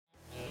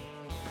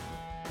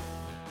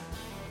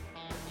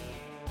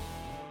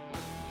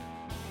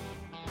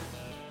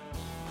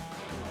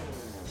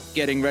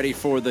getting ready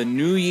for the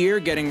new year,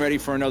 getting ready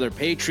for another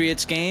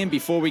Patriots game.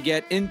 Before we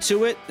get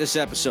into it, this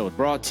episode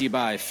brought to you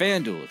by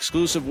FanDuel,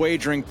 exclusive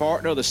wagering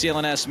partner of the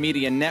CLNS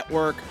Media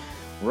Network.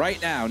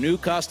 Right now, new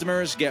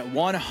customers get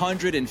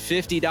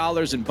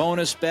 $150 in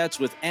bonus bets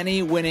with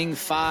any winning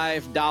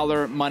 $5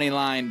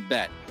 moneyline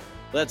bet.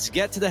 Let's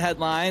get to the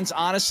headlines.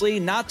 Honestly,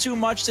 not too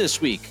much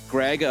this week,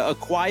 Greg. A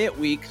quiet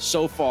week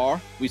so far.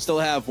 We still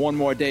have one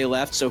more day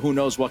left, so who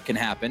knows what can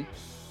happen.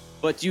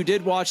 But you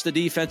did watch the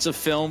defensive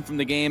film from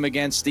the game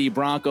against the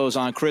Broncos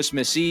on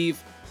Christmas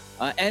Eve.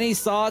 Any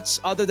thoughts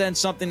other than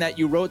something that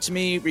you wrote to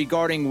me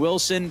regarding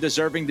Wilson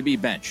deserving to be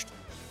benched?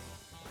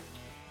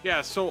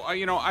 Yeah, so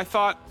I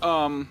thought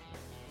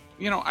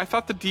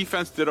the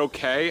defense did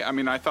okay. I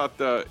mean, I thought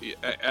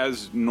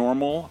as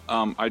normal.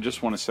 I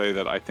just want to say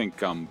that I think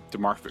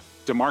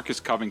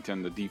DeMarcus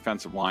Covington, the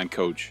defensive line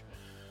coach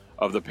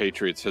of the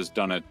Patriots, has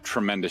done a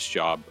tremendous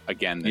job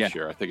again this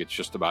year. I think it's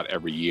just about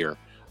every year.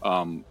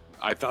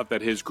 I thought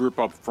that his group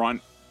up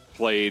front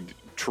played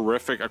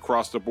terrific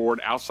across the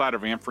board. Outside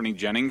of Anthony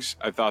Jennings,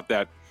 I thought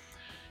that,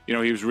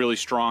 he was really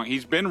strong.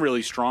 He's been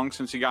really strong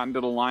since he got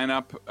into the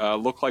lineup.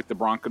 Looked like the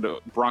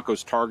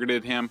Broncos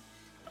targeted him.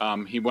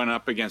 He went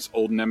up against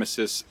old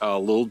nemesis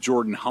Lil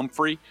Jordan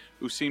Humphrey,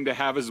 who seemed to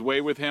have his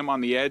way with him on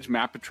the edge.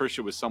 Matt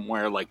Patricia was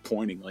somewhere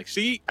pointing,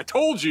 see, I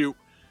told you.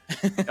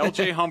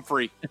 LJ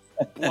Humphrey,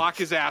 block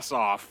his ass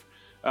off.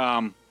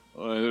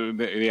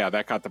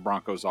 That got the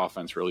Broncos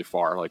offense really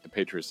far, like the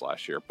Patriots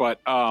last year. But,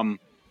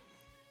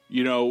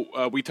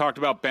 we talked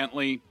about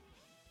Bentley.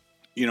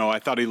 I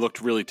thought he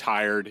looked really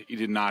tired. He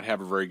did not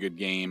have a very good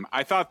game.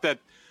 I thought that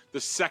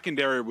the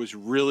secondary was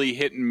really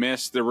hit and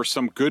miss. There were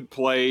some good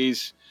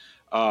plays.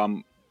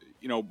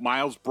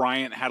 Miles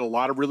Bryant had a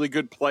lot of really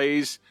good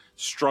plays,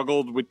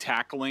 struggled with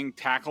tackling.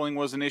 Tackling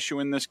was an issue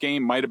in this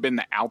game. Might have been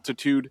the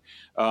altitude.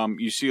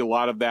 You see a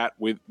lot of that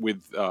with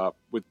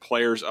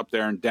players up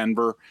there in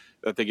Denver,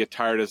 that they get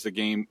tired as the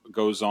game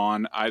goes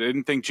on. I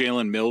didn't think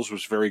Jalen Mills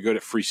was very good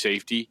at free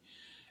safety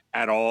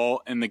at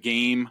all in the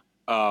game.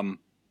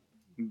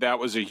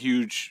 That's a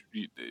huge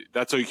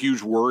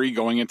worry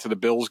going into the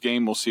Bills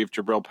game. We'll see if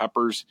Jabril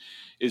Peppers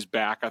is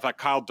back. I thought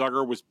Kyle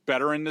Duggar was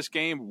better in this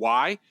game.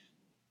 Why?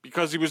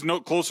 Because he was no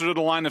closer to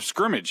the line of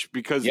scrimmage,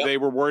 because they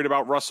were worried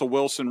about Russell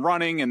Wilson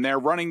running and their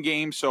running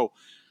game. So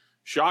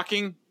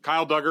shocking.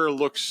 Kyle Duggar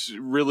looks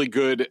really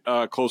good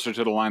closer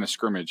to the line of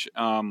scrimmage.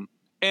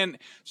 And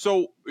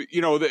so,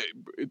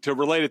 to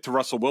relate it to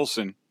Russell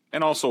Wilson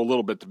and also a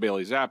little bit to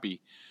Bailey Zappi,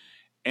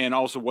 and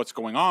also what's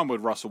going on with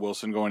Russell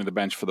Wilson going to the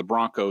bench for the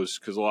Broncos,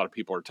 because a lot of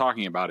people are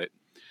talking about it.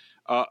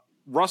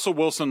 Russell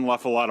Wilson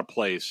left a lot of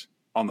plays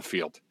on the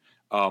field.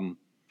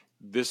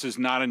 This is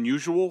not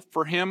unusual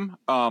for him.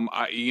 And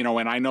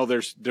I know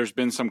there's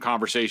been some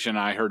conversation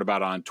I heard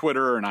about on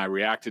Twitter, and I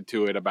reacted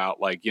to it about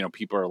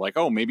people are like,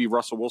 oh, maybe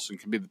Russell Wilson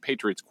can be the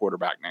Patriots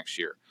quarterback next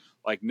yew.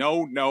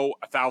 No,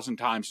 1,000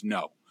 times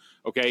no.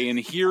 Okay. And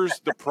here's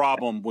the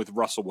problem with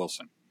Russell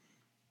Wilson.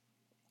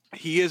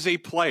 He is a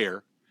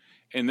player,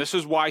 and this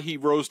is why he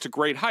rose to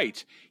great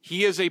heights.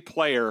 He is a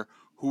player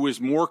who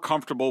is more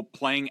comfortable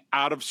playing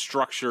out of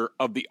structure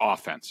of the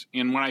offense.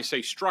 And when I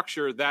say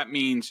structure, that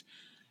means,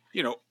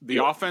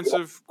 the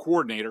offensive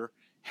coordinator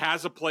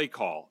has a play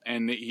call,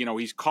 and,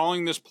 he's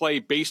calling this play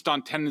based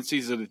on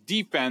tendencies of the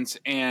defense.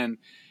 And,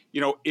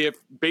 if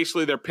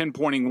basically they're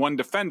pinpointing one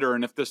defender,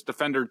 and if this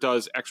defender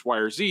does X, Y,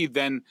 or Z,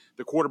 then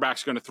the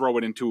quarterback's going to throw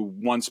it into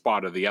one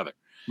spot or the other.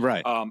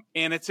 Right.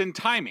 And it's in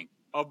timing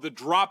of the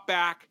drop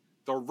back,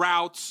 the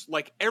routes,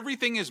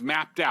 everything is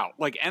mapped out.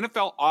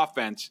 NFL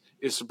offense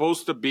is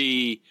supposed to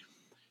be,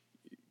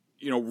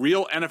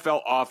 real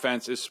NFL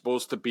offense is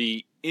supposed to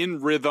be in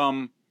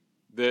rhythm,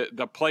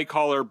 the play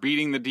caller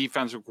beating the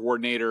defensive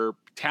coordinator,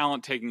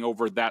 talent taking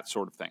over, that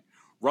sort of thing.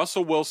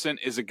 Russell Wilson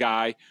is a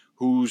guy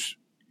who's,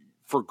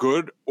 for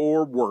good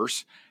or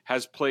worse,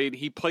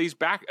 he plays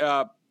back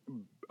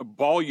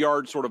ball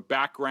yard sort of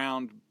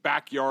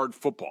backyard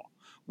football,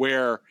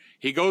 where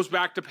he goes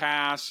back to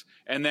pass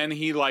and then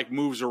he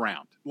moves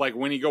around.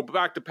 When you go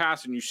back to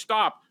pass and you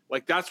stop,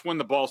 that's when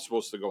the ball's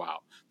supposed to go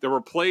out. There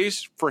were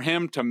plays for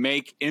him to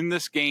make in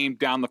this game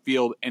down the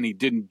field, and he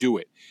didn't do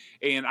it.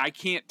 And I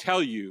can't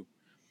tell you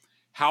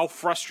how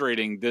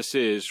frustrating this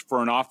is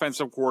for an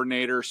offensive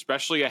coordinator,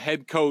 especially a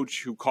head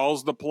coach who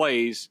calls the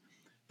plays.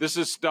 This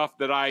is stuff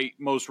that I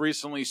most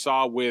recently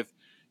saw with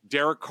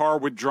Derek Carr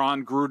with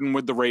John Gruden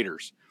with the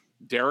Raiders,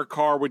 Derek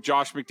Carr with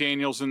Josh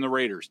McDaniels and the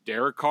Raiders,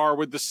 Derek Carr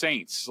with the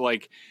Saints.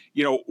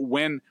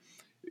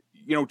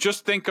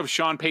 Just think of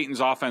Sean Payton's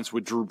offense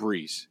with Drew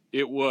Brees.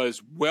 It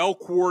was well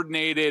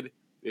coordinated.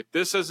 If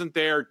this isn't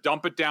there,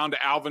 dump it down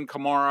to Alvin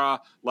Kamara,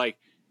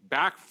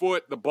 back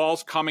foot, the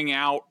ball's coming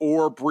out,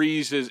 or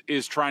Brees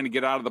is trying to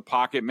get out of the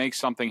pocket, make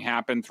something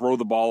happen, throw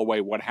the ball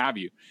away, what have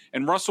you.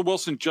 And Russell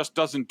Wilson just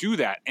doesn't do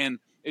that. And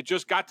it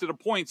just got to the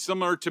point,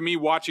 similar to me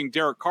watching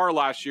Derek Carr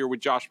last year with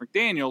Josh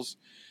McDaniels,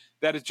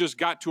 that it just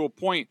got to a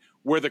point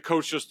where the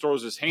coach just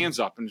throws his hands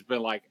up and has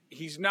been like,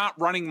 he's not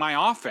running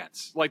my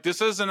offense.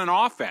 This isn't an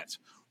offense.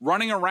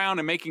 Running around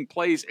and making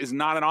plays is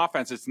not an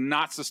offense. It's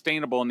not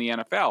sustainable in the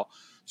NFL.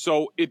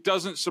 So it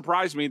doesn't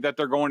surprise me that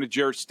they're going to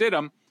Jarrett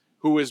Stidham,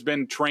 who has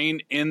been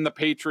trained in the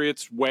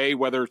Patriots way,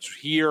 whether it's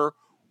here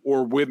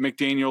or with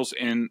McDaniels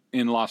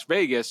in Las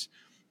Vegas,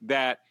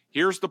 that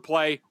here's the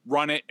play,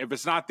 run it. If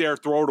it's not there,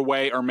 throw it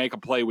away or make a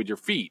play with your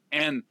feet.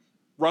 And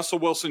Russell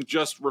Wilson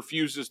just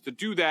refuses to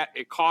do that.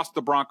 It cost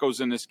the Broncos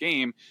in this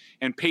game,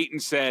 and Peyton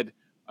said,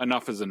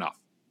 enough is enough.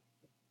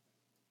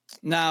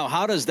 Now,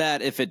 how does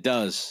that, if it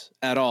does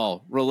at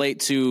all, relate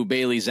to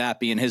Bailey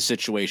Zappi and his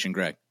situation,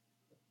 Greg?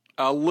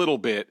 A little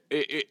bit.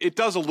 It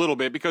does a little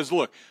bit because,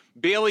 look,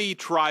 Bailey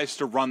tries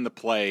to run the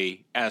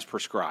play as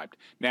prescribed.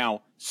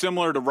 Now,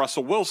 similar to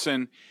Russell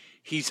Wilson,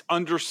 he's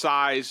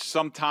undersized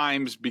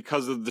sometimes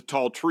because of the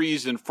tall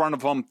trees in front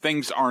of him.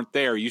 Things aren't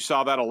there. You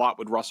saw that a lot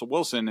with Russell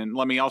Wilson. And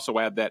let me also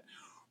add that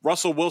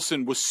Russell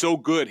Wilson was so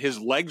good. His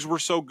legs were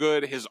so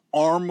good. His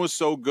arm was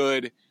so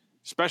good,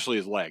 especially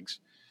his legs,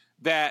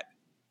 that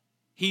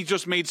he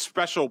just made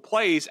special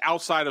plays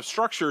outside of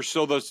structure.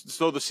 So the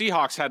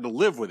Seahawks had to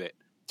live with it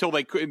till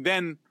they could.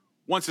 Then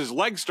once his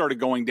legs started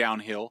going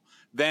downhill,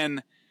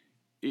 then,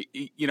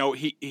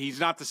 he's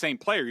not the same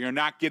player. You're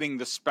not getting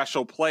the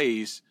special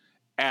plays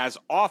as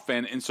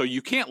often, and so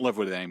you can't live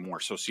with it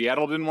anymore. So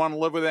Seattle didn't want to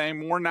live with it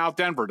anymore. Now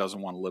Denver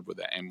doesn't want to live with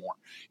it anymore.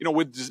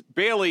 With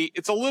Bailey,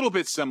 it's a little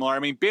bit similar. I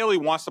mean, Bailey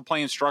wants to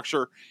play in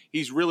structure.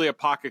 He's really a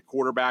pocket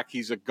quarterback.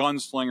 He's a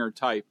gunslinger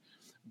type.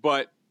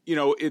 But,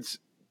 it's,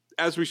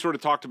 as we sort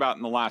of talked about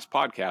in the last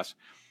podcast,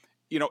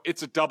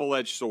 it's a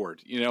double-edged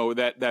sword,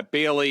 that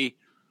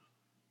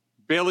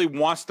Bailey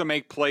wants to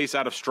make plays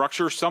out of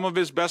structure. Some of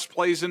his best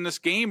plays in this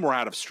game were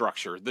out of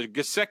structure. The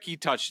Gesicki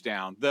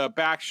touchdown, the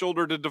back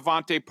shoulder to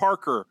Devontae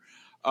Parker,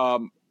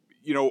 on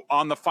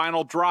the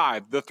final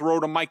drive, the throw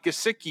to Mike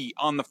Gesicki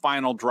on the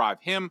final drive,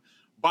 him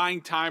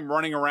buying time,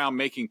 running around,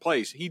 making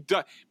plays.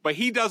 But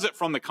he does it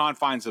from the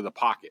confines of the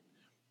pocket.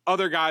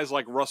 Other guys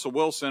like Russell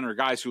Wilson or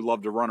guys who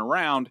love to run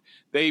around,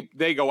 they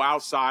go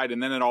outside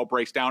and then it all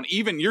breaks down.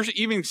 You're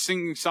even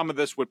seeing some of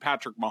this with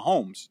Patrick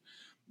Mahomes,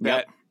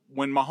 that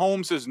when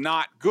Mahomes is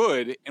not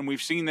good, and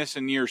we've seen this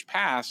in years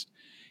past,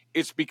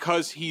 it's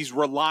because he's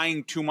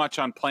relying too much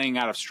on playing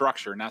out of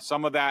structure. Now,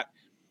 some of that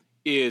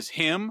is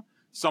him.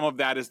 Some of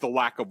that is the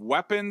lack of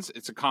weapons.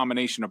 It's a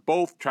combination of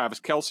both.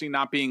 Travis Kelce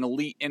not being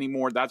elite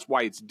anymore. That's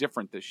why it's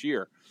different this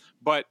year.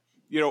 But,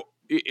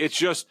 it's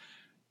just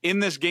in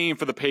this game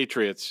for the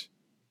Patriots,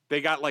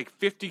 they got like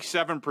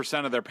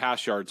 57% of their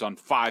pass yards on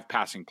 5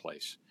 passing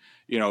plays.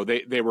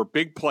 They were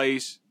big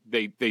plays.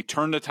 They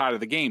turned the tide of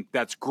the game.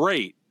 That's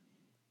great.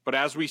 But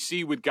as we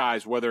see with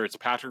guys, whether it's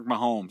Patrick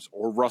Mahomes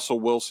or Russell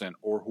Wilson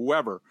or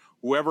whoever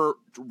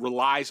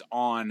relies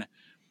on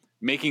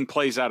making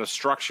plays out of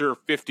structure,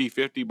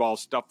 50-50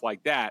 balls, stuff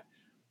like that,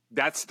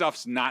 that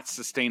stuff's not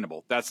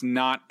sustainable. That's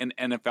not an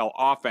NFL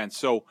offense.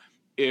 So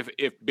if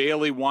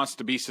Bailey wants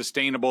to be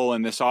sustainable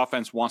and this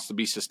offense wants to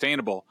be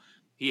sustainable,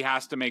 he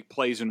has to make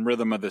plays in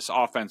rhythm of this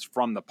offense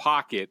from the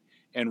pocket.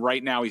 And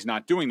right now he's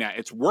not doing that.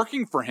 It's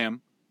working for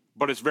him,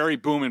 but it's very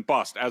boom and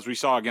bust, as we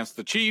saw against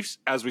the Chiefs,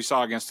 as we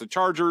saw against the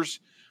Chargers,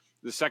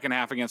 the second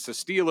half against the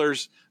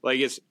Steelers. Like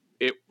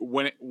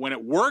when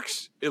it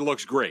works, it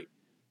looks great.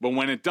 But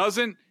when it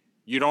doesn't,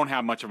 you don't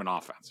have much of an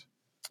offense.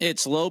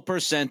 It's low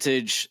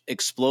percentage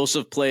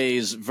explosive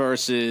plays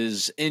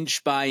versus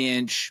inch by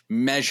inch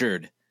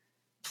measured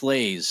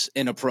plays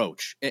in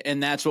approach.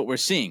 And that's what we're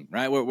seeing,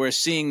 right? We're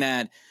seeing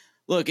that.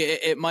 Look,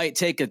 it might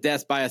take a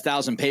death by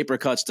 1,000 paper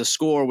cuts to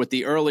score with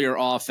the earlier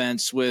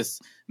offense with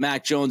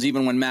Mac Jones,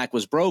 even when Mac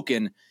was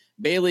broken.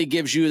 Bailey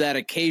gives you that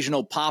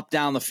occasional pop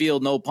down the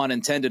field, no pun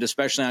intended,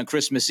 especially on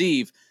Christmas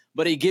Eve,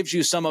 but he gives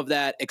you some of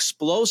that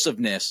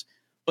explosiveness.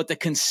 But the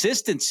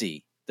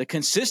consistency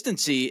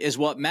is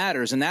what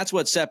matters, and that's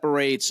what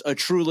separates a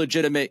true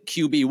legitimate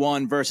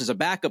QB1 versus a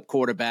backup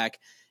quarterback.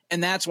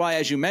 And that's why,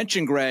 as you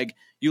mentioned, Greg,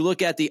 you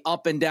look at the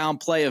up and down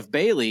play of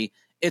Bailey,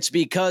 it's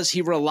because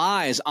he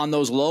relies on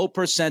those low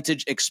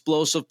percentage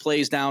explosive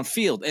plays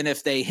downfield. And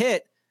if they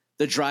hit,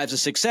 the drive's a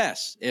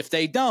success. If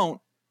they don't,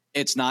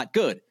 it's not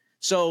good.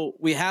 So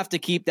we have to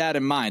keep that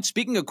in mind.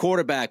 Speaking of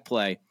quarterback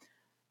play,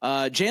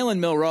 Jalen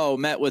Milroe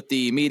met with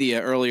the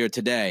media earlier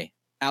today,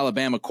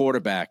 Alabama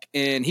quarterback,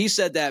 and he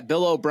said that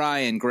Bill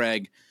O'Brien,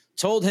 Greg,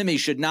 told him he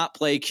should not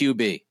play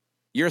QB.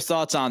 Your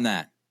thoughts on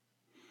that?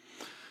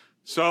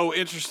 So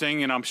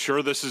interesting, and I'm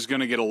sure this is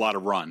going to get a lot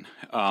of run.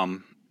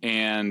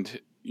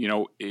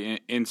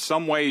 In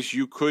some ways,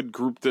 you could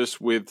group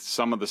this with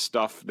some of the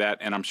stuff that,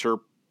 and I'm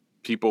sure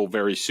people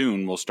very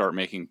soon will start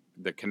making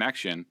the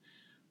connection,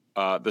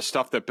 the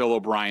stuff that Bill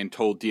O'Brien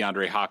told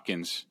DeAndre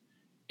Hopkins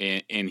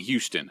in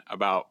Houston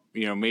about,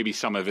 maybe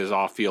some of his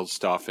off-field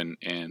stuff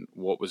and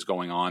what was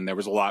going on. There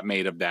was a lot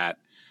made of that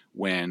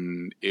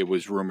when it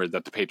was rumored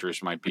that the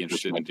Patriots might be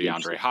interested in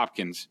DeAndre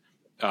Hopkins,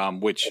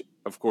 which,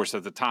 of course,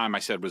 at the time I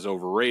said was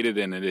overrated,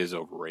 and it is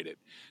overrated.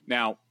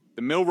 Now,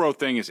 the Milroe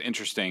thing is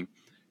interesting.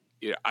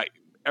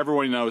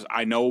 Everybody knows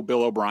I know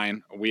Bill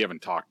O'Brien. We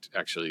haven't talked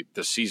actually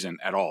this season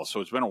at all,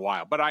 so it's been a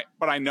while. But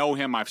I know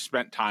him. I've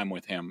spent time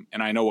with him,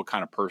 and I know what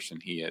kind of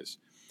person he is.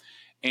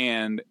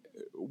 And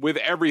with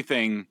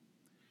everything,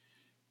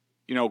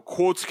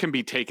 quotes can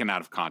be taken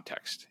out of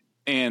context.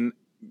 And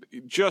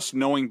just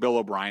knowing Bill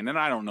O'Brien, and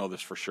I don't know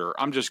this for sure,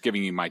 I'm just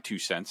giving you my 2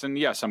 cents. And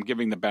yes, I'm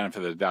giving the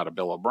benefit of the doubt of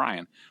Bill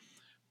O'Brien.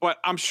 But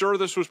I'm sure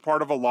this was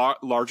part of a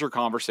larger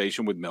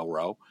conversation with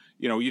Milroe.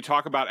 You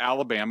talk about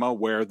Alabama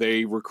where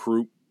they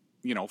recruit,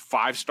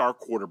 5-star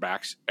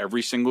quarterbacks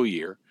every single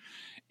year.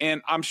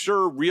 And I'm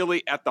sure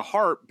really at the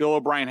heart, Bill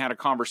O'Brien had a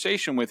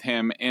conversation with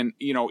him. And,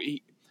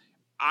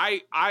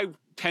 I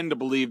tend to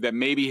believe that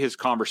maybe his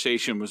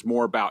conversation was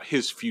more about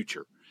his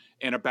future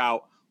and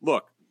about,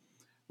 look,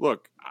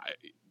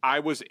 I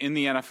was in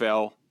the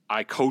NFL.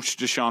 I coached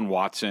Deshaun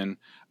Watson.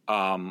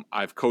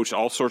 I've coached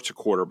all sorts of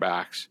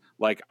quarterbacks.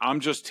 Like, I'm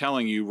just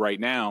telling you right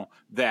now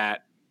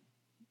that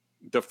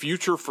the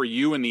future for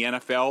you in the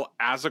NFL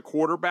as a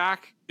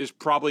quarterback is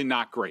probably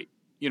not great.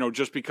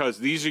 Just because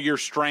these are your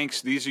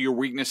strengths, these are your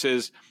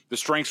weaknesses. The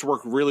strengths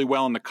work really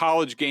well in the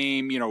college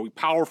game,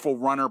 powerful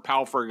runner,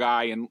 powerful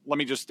guy. And let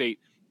me just state,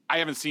 I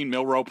haven't seen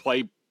Milroe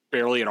play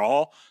barely at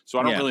all, so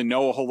I don't really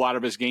know a whole lot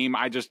of his game.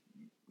 I just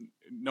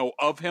know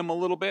of him a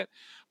little bit.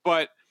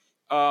 But,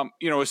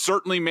 has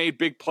certainly made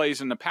big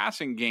plays in the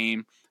passing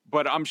game.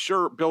 But I'm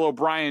sure Bill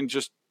O'Brien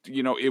just,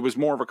 it was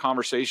more of a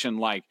conversation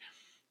like,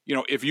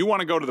 if you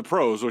want to go to the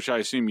pros, which I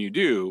assume you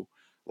do,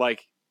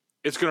 like,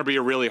 it's going to be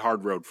a really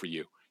hard road for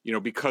you,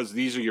 because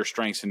these are your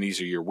strengths and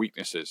these are your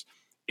weaknesses.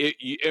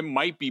 It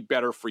might be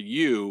better for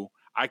you.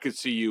 I could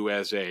see you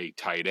as a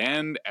tight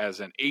end, as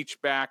an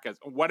H-back, as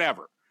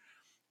whatever,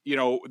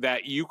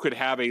 that you could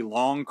have a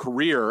long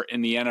career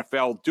in the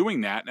NFL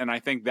doing that. And I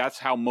think that's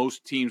how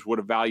most teams would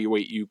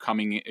evaluate you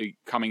coming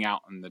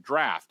out in the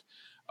draft.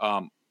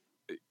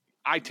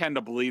 I tend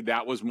to believe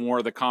that was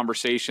more the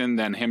conversation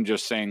than him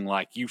just saying,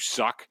 like, you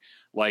suck,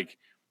 like,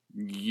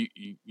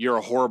 you're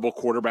a horrible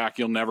quarterback,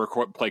 you'll never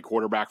play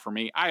quarterback for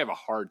me. I have a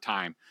hard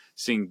time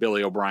seeing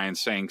Billy O'Brien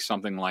saying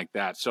something like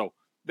that. So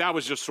that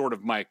was just sort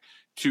of my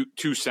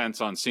two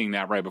cents on seeing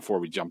that right before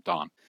we jumped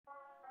on.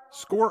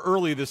 Score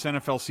early this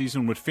NFL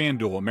season with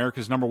FanDuel,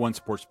 America's #1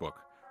 sportsbook.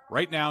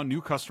 Right now,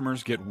 new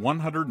customers get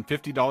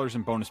 $150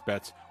 in bonus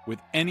bets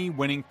with any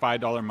winning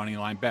 $5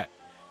 moneyline bet.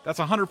 That's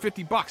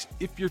 $150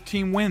 if your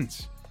team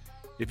wins.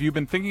 If you've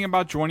been thinking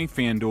about joining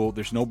FanDuel,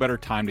 there's no better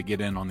time to get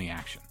in on the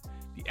action.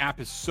 The app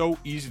is so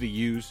easy to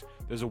use.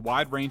 There's a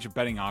wide range of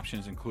betting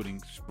options,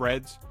 including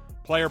spreads,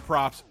 player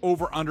props,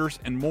 over-unders,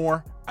 and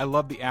more. I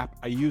love the app.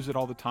 I use it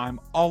all the time,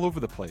 all over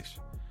the place.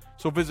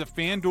 So visit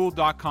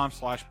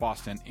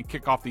FanDuel.com/Boston and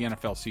kick off the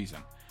NFL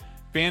season.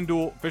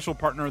 FanDuel, official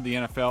partner of the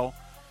NFL.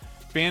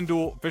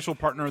 FanDuel, official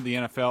partner of the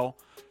NFL.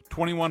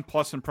 21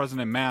 plus and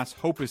present in Mass.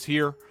 Hope is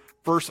here.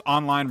 First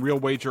online real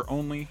wager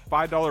only.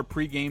 $5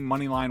 pregame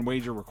moneyline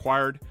wager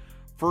required.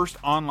 First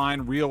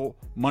online real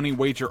money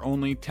wager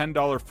only.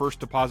 $10 first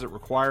deposit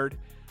required.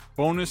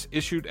 Bonus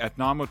issued at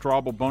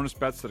non-withdrawable bonus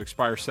bets that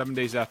expire 7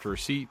 days after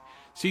receipt.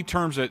 See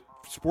terms at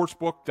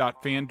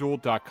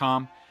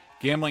sportsbook.fanduel.com.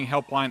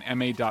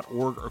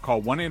 gamblinghelplinema.org or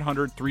call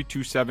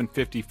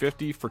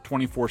 1-800-327-5050 for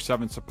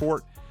 24/7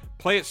 support.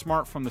 Play it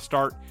smart from the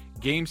start.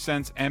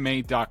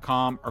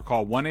 GameSenseMA.com or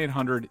call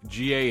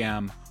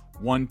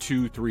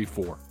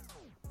 1-800-GAM-1234.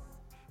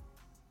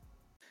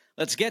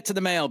 Let's get to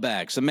the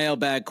mailbag. Some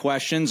mailbag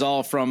questions,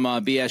 all from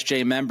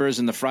BSJ members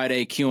in the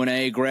Friday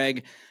Q&A.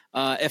 Greg,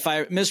 if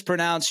I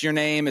mispronounce your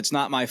name, it's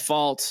not my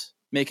fault.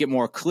 Make it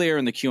more clear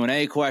in the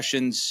Q&A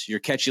questions. Your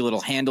catchy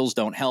little handles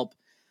don't help.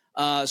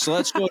 So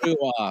let's go to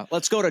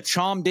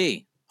Chom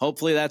D.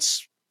 Hopefully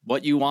that's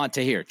what you want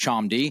to hear,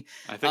 Chom D.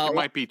 I think it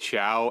might be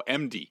Chow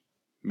MD.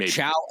 Maybe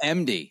Chow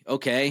MD.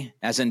 Okay,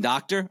 as in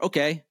doctor.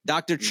 Okay,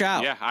 Dr.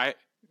 Chow. Yeah,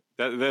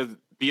 the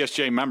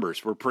BSJ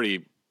members were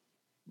pretty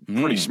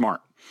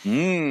smart.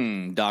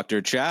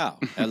 Dr. Chow.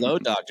 Hello,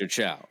 Dr.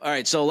 Chow. All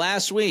right, so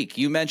last week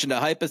you mentioned a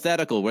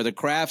hypothetical where the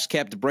Crafts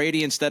kept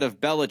Brady instead of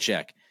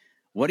Belichick.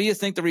 What do you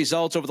think the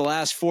results over the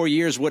last 4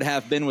 years would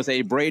have been with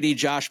a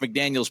Brady-Josh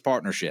McDaniels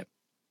partnership?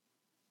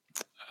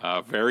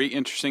 Very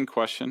interesting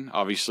question.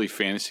 Obviously,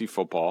 fantasy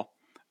football.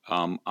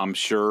 I'm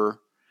sure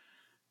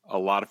a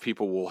lot of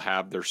people will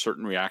have their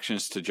certain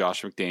reactions to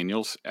Josh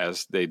McDaniels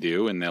as they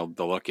do, and they'll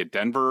look at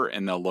Denver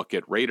and they'll look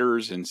at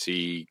Raiders and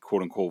see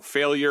quote unquote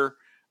failure.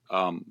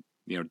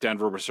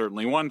 Denver was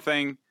certainly one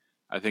thing.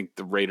 I think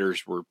the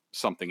Raiders were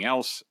something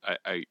else.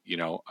 I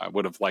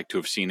would have liked to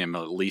have seen him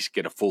at least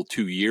get a full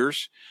 2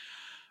 years.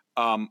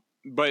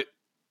 But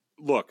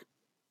look,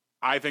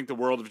 I think the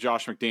world of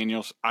Josh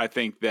McDaniels. I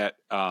think that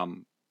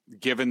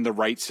given the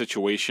right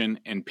situation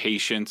and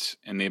patience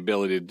and the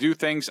ability to do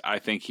things, I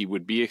think he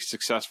would be a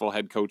successful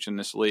head coach in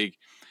this league.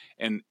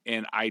 And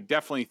I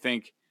definitely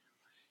think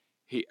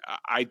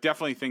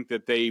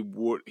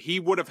that he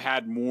would have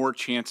had more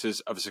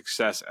chances of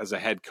success as a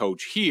head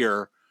coach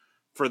here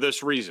for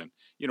this reason.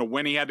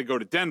 When he had to go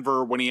to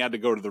Denver, when he had to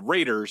go to the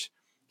Raiders,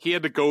 he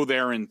had to go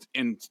there and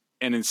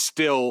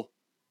instill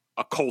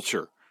a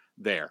culture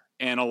there.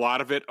 And a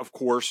lot of it, of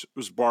course,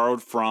 was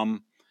borrowed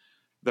from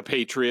the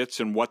Patriots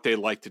and what they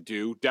like to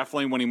do.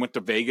 Definitely when he went to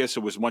Vegas, it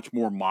was much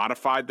more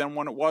modified than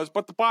when it was.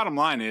 But the bottom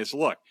line is,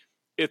 look,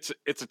 it's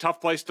a tough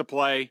place to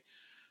play.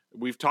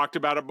 We've talked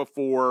about it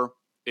before.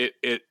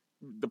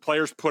 the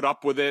players put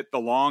up with it, the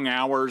long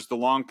hours, the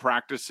long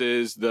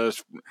practices, the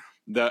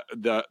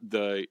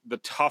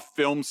tough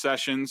film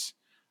sessions,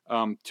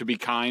 to be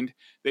kind.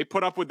 They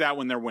put up with that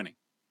when they're winning.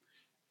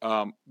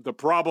 The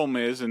problem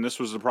is, and this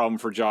was the problem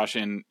for Josh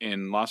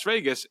in Las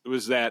Vegas,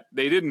 was that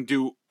they didn't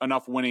do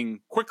enough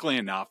winning quickly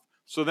enough.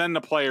 So then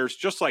the players,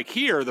 just like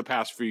here the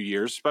past few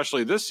years,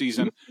 especially this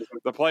season,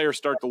 the players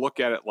start to look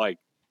at it like,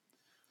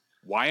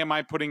 why am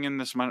I putting in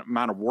this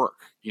amount of work?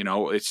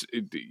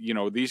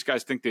 These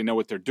guys think they know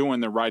what they're doing.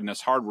 They're riding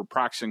us hard. We're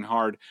practicing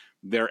hard.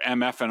 They're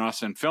MFing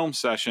us in film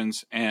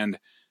sessions, and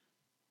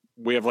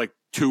we have like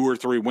 2 or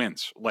 3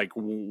 wins. Like,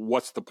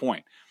 what's the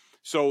point?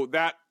 So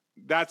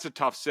that's a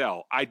tough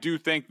sell. I do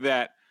think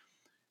that,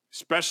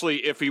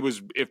 especially if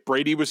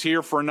Brady was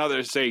here for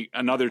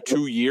another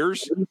 2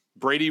 years,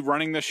 Brady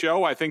running the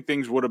show, I think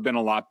things would have been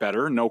a lot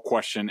better, no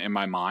question in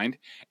my mind.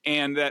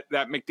 And that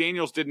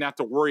McDaniels didn't have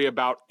to worry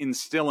about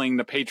instilling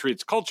the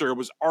Patriots culture. It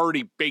was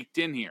already baked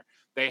in here.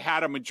 They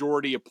had a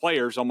majority of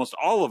players, almost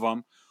all of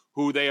them,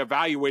 who they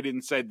evaluated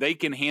and said they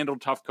can handle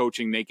tough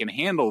coaching, they can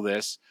handle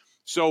this.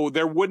 So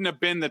there wouldn't have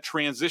been the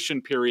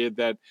transition period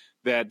that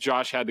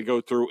Josh had to go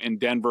through in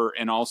Denver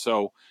and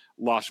also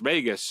Las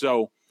Vegas.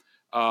 So,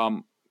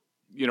 I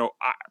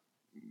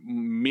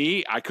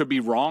could be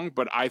wrong,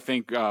 but I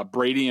think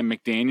Brady and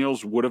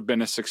McDaniels would have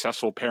been a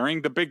successful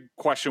pairing. The big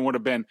question would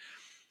have been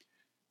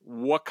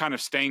what kind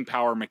of staying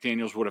power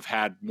McDaniels would have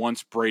had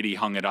once Brady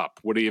hung it up.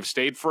 Would he have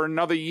stayed for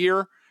another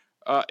year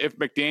if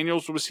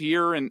McDaniels was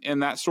here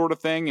and that sort of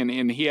thing,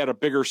 and he had a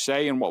bigger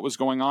say in what was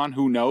going on?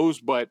 Who knows?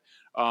 But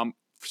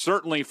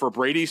certainly for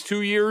Brady's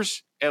 2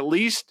 years, at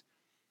least,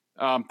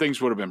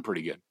 things would have been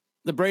pretty good.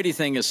 The Brady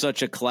thing is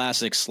such a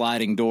classic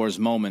sliding doors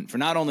moment for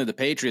not only the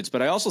Patriots,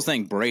 but I also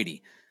think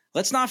Brady.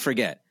 Let's not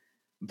forget,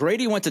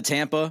 Brady went to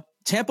Tampa.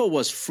 Tampa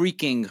was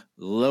freaking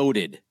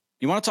loaded.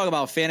 You want to talk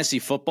about fantasy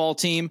football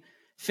team?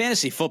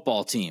 Fantasy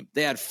football team.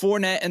 They had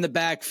Fournette in the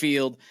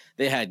backfield.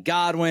 They had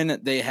Godwin.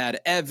 They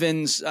had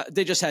Evans.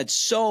 They just had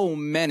so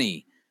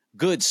many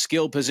good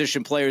skill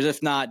position players,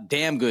 if not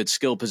damn good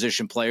skill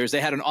position players.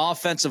 They had an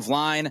offensive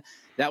line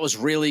that was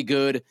really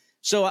good.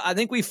 So I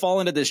think we fall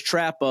into this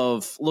trap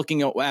of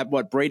looking at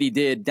what Brady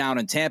did down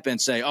in Tampa and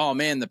say, oh,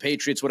 man, the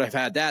Patriots would have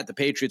had that. The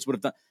Patriots would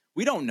have done.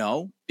 We don't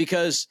know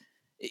because,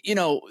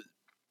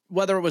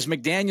 whether it was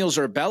McDaniels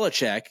or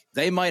Belichick,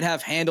 they might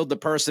have handled the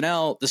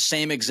personnel the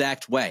same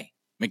exact way.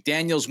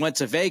 McDaniels went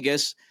to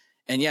Vegas,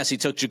 and yes, he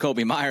took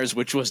Jacoby Myers,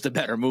 which was the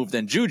better move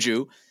than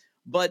Juju.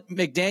 But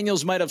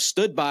McDaniels might have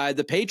stood by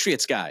the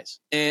Patriots guys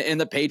in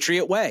the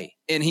Patriot way,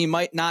 and he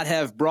might not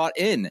have brought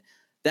in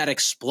that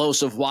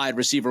explosive wide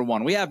receiver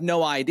one. We have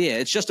no idea.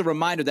 It's just a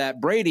reminder that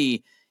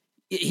Brady,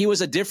 he was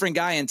a different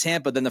guy in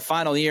Tampa than the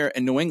final year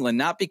in New England,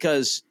 not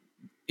because,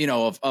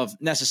 of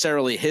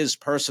necessarily his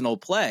personal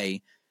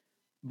play,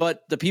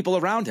 but the people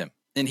around him.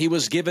 And he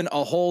was given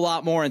a whole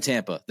lot more in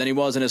Tampa than he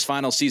was in his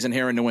final season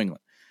here in New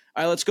England.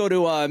 All right, let's go to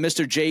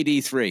Mr.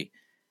 JD3.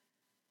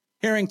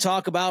 Hearing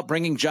talk about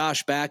bringing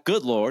Josh back,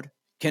 good Lord.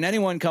 Can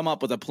anyone come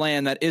up with a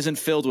plan that isn't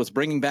filled with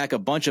bringing back a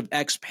bunch of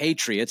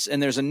expatriates?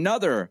 And there's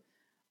another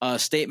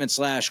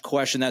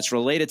statement/question that's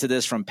related to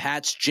this from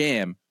Pat's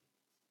Jam.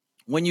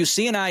 When you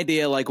see an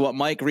idea like what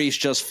Mike Reese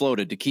just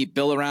floated to keep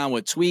Bill around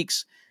with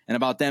tweaks and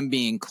about them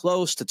being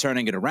close to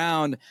turning it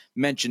around,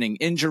 mentioning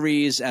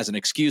injuries as an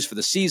excuse for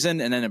the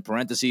season, and then in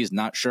parentheses,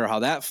 not sure how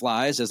that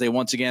flies as they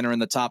once again are in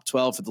the top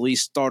 12 for the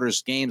least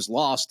starters games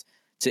lost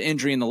to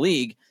injury in the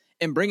league,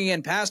 and bringing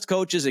in past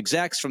coaches,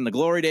 execs from the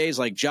glory days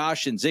like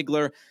Josh and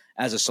Ziegler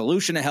as a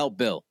solution to help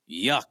Bill.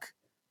 Yuck.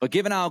 But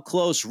given how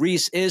close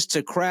Reese is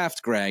to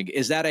Kraft, Greg,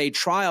 is that a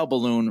trial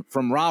balloon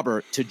from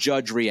Robert to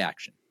judge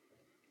reaction?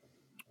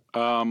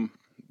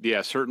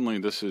 Yeah, certainly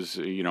this is,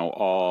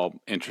 all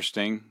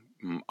interesting.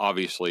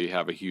 Obviously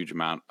have a huge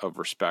amount of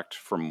respect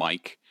for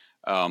Mike.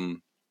 I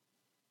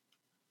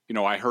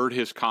heard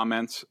his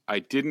comments. I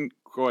didn't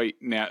quite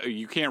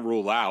you can't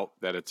rule out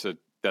that it's a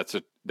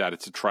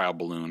trial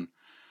balloon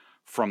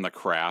from the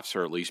Crafts,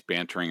 or at least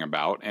bantering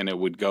about, and it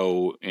would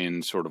go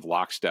in sort of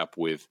lockstep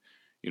with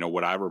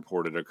what I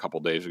reported a couple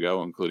days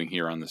ago, including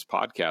here on this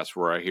podcast,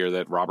 where I hear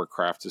that Robert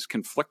Kraft is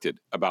conflicted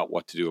about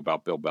what to do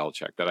about Bill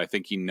Belichick, that I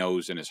think he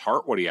knows in his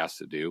heart what he has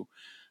to do,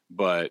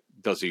 but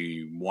does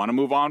he want to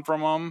move on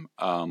from him?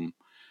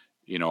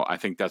 I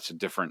think that's a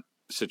different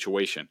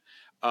situation.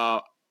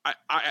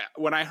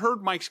 When I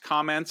heard Mike's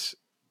comments,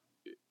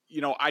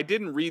 I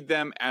didn't read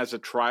them as a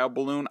trial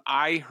balloon.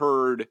 I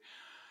heard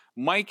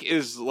Mike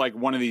is like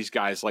one of these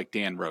guys like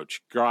Dan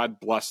Roach,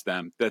 God bless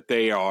them, that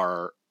they're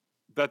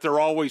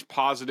always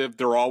positive.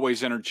 They're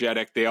always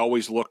energetic. They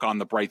always look on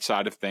the bright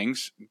side of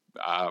things.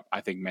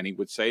 I think many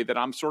would say that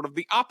I'm sort of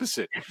the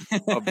opposite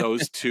of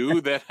those two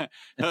that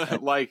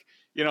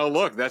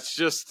look, that's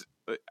just,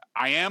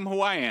 I am who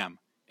I am.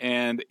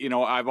 And,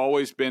 I've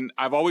always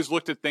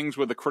looked at things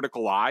with a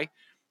critical eye.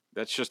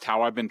 That's just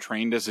how I've been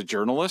trained as a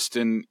journalist,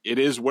 and it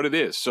is what it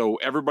is. So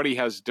everybody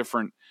has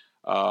different,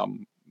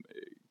 come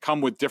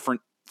with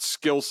different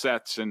skill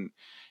sets and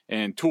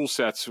tool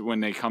sets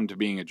when they come to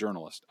being a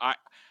journalist.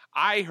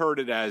 I heard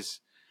it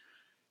as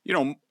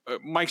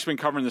Mike's been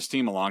covering this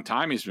team a long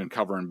time. He's been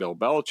covering Bill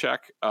Belichick.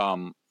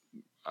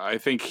 I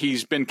think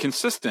he's been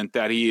consistent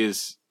that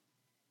he's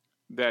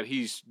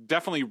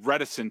definitely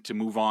reticent to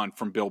move on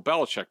from Bill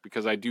Belichick,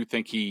 because I do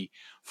think he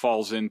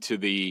falls into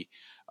the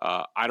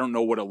I don't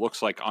know what it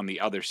looks like on the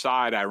other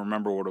side. I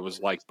remember what it was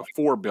like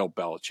before Bill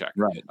Belichick.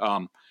 Right.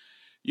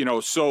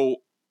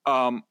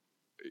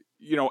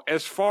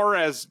 As far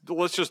as,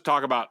 let's just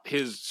talk about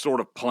his sort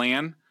of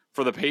plan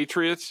for the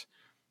Patriots.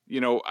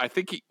 I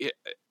think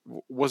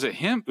was it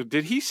him?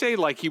 Did he say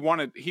like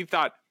he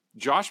thought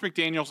Josh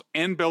McDaniels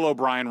and Bill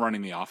O'Brien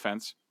running the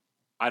offense?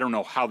 I don't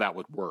know how that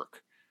would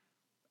work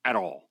at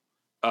all.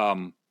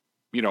 I'm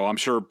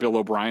sure Bill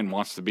O'Brien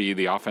wants to be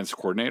the offensive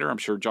coordinator. I'm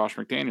sure Josh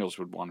McDaniels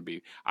would want to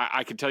be.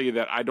 I can tell you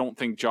that I don't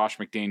think Josh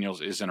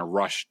McDaniels is in a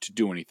rush to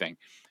do anything.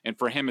 And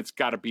for him, it's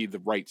got to be the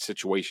right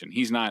situation.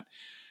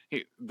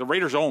 The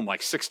Raiders owe him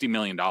like $60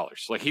 million.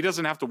 Like, he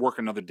doesn't have to work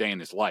another day in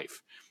his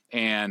life.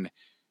 And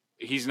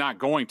he's not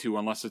going to,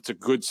 unless it's a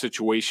good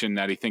situation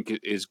that he think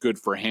is good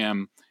for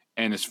him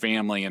and his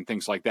family and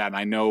things like that. And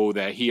I know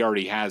that he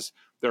already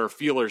there are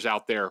feelers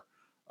out there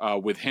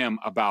with him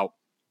about,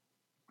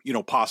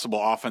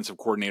 possible offensive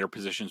coordinator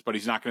positions, but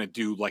he's not going to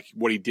do like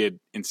what he did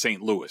in St.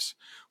 Louis,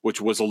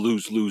 which was a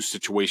lose-lose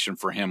situation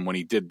for him when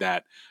he did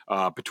that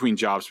between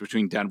jobs,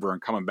 between Denver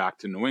and coming back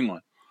to New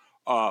England.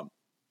 I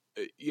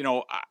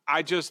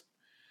just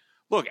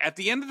look, at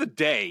the end of the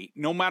day,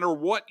 no matter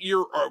what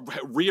you're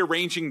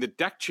rearranging the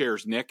deck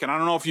chairs, Nick, and I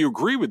don't know if you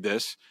agree with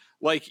this,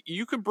 like,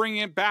 you could bring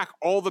in back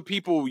all the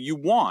people you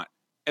want.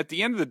 At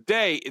the end of the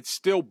day, it's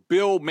still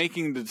Bill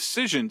making the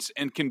decisions.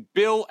 And can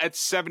Bill at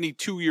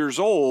 72 years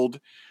old,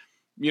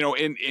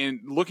 in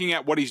looking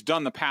at what he's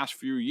done the past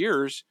few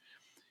years,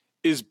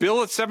 is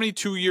Bill at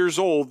 72 years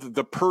old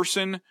the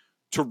person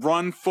to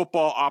run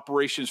football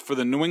operations for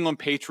the New England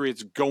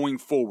Patriots going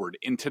forward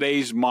in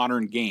today's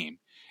modern game?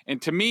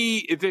 And to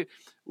me,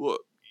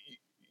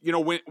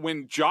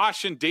 when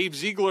Josh and Dave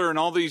Ziegler and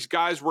all these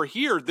guys were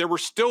here, there were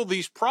still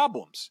these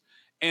problems.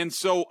 And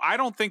so I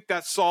don't think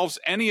that solves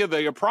any of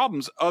the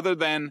problems, other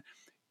than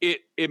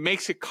it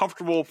makes it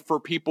comfortable for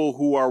people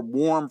who are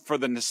warm for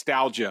the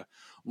nostalgia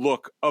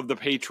look of the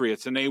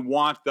Patriots, and they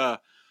want the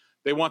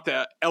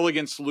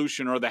elegant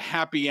solution or the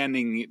happy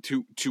ending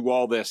to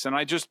all this. And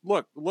I just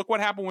look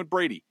what happened with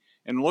Brady,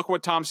 and look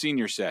what Tom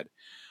Sr. said.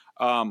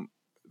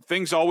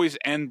 Things always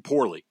end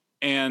poorly,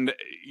 and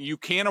you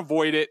can't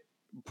avoid it.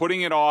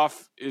 Putting it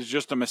off is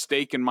just a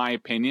mistake, in my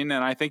opinion.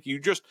 And I think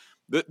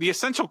the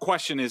essential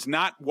question is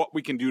not what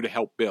we can do to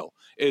help Bill.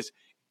 Is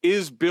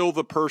Bill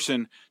the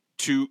person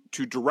to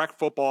direct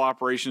football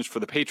operations for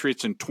the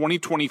Patriots in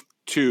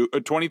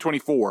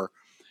 2024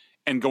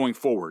 and going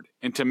forward?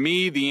 And to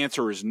me, the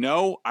answer is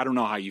no. I don't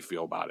know how you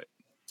feel about it.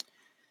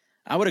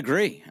 I would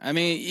agree. I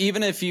mean,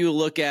 even if you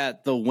look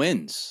at the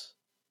wins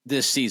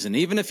this season,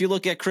 even if you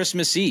look at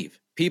Christmas Eve,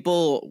 some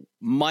people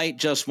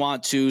might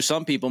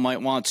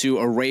want to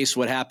erase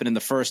what happened in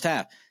the first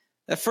half.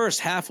 That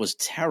first half was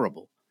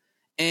terrible.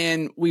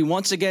 And we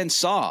once again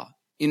saw,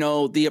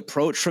 the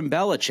approach from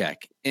Belichick.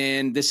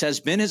 And this has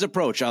been his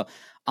approach.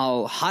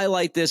 I'll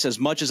highlight this as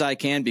much as I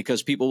can,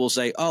 because people will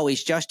say, oh,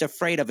 he's just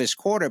afraid of his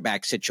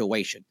quarterback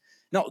situation.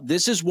 No,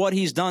 this is what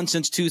he's done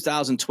since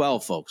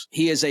 2012, folks.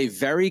 He is a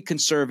very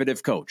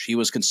conservative coach. He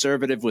was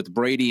conservative with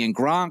Brady and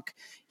Gronk.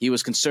 He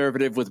was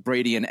conservative with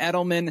Brady and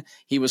Edelman.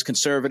 He was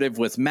conservative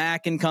with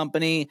Mack and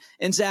company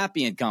and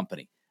Zappe and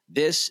company.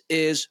 This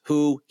is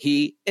who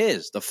he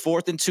is. The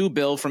 4th and 2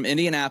 Bill from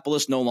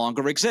Indianapolis no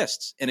longer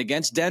exists. And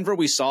against Denver,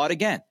 we saw it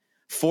again.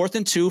 4th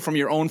and 2 from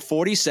your own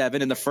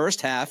 47 in the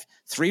first half,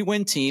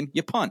 3-win team,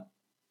 you punt.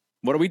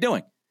 What are we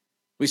doing?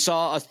 We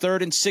saw a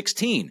 3rd and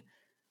 16.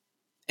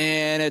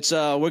 And it's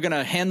we're going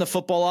to hand the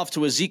football off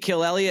to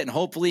Ezekiel Elliott, and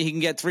hopefully he can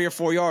get 3 or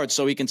 4 yards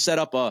so he can set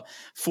up a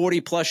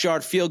 40-plus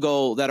yard field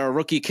goal that our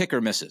rookie kicker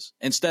misses,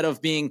 instead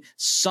of being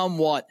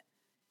somewhat,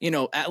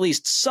 at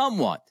least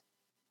somewhat.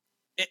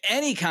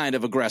 Any kind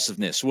of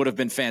aggressiveness would have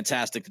been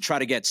fantastic to try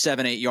to get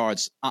 7-8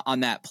 yards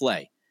on that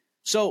play.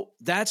 So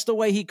that's the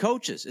way he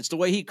coaches. It's the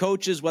way he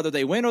coaches whether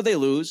they win or they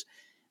lose.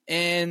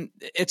 And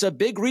it's a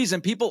big reason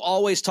people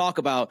always talk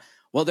about,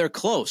 well, they're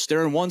close.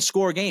 They're in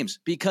one-score games,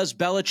 because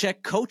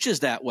Belichick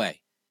coaches that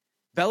way.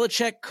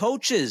 Belichick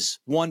coaches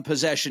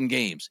one-possession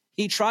games.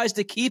 He tries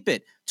to keep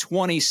it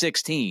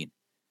 2016.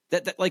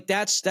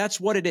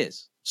 That's what it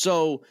is.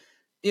 So,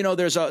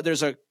 there's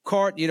a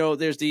cart,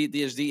 there's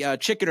the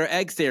chicken or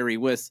egg theory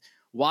with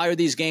why are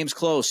these games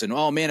close? And,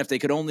 oh man, if they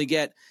could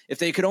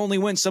only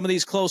win some of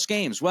these close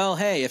games. Well,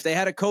 hey, if they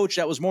had a coach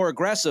that was more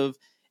aggressive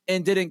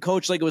and didn't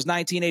coach like it was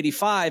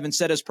 1985 and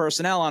set his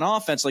personnel on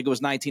offense like it was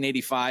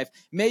 1985,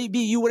 maybe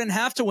you wouldn't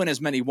have to win as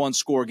many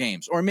one-score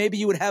games, or maybe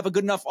you would have a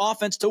good enough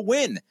offense to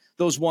win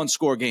those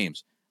one-score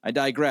games. I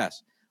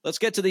digress. Let's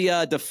get to the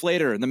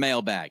deflator in the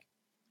mailbag.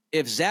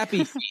 If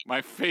Zappe,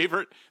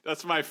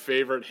 that's my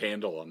favorite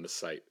handle on the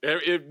site.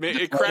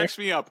 It cracks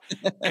me up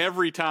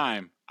every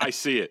time I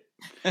see it.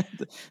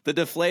 The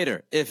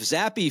deflator. If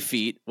Zappe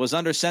feet was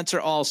under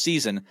censor all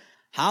season,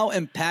 how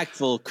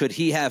impactful could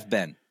he have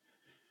been?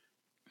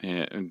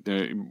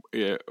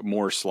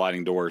 more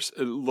sliding doors.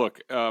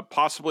 Look,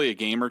 possibly a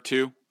game or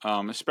two,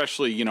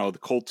 especially, the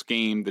Colts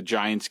game, the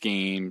Giants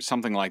game,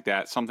 something like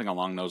that, something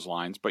along those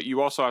lines. But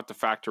you also have to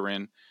factor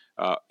in,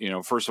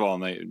 first of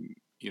all, in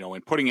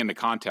putting into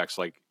context,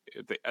 like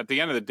at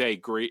the end of the day,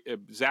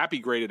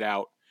 Zappe graded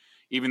out,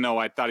 even though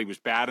I thought he was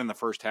bad in the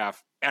first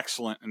half,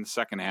 excellent in the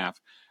second half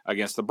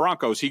against the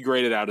Broncos. He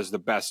graded out as the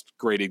best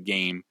graded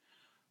game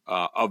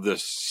of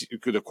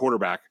the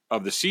quarterback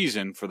of the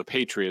season for the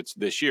Patriots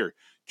this year,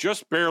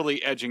 just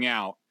barely edging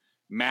out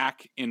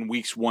Mac in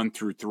weeks 1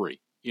 through 3.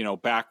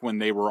 Back when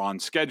they were on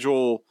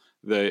schedule,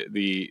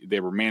 they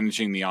were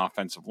managing the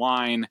offensive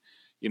line,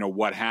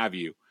 what have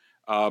you.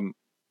 A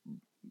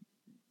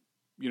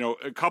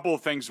couple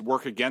of things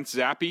work against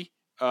Zappe.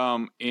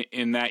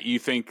 In that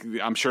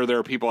I'm sure there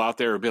are people out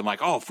there who have been like,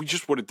 oh, if we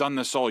just would have done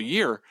this all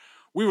year,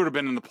 we would have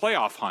been in the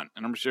playoff hunt.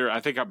 And I'm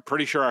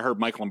pretty sure I heard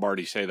Mike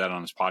Lombardi say that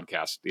on his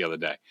podcast the other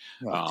day,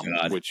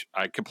 which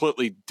I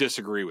completely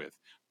disagree with.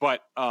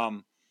 But a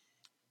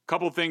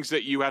couple of things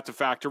that you have to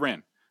factor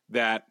in,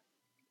 that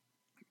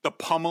the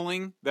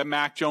pummeling that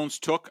Mac Jones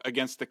took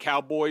against the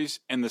Cowboys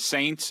and the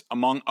Saints,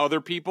 among other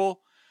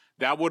people,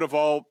 that would have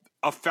all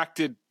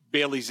affected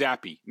Bailey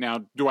Zappe.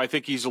 Now, do I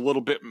think he's a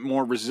little bit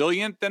more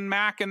resilient than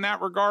Mac in that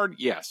regard?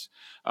 Yes.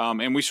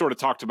 And we sort of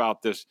talked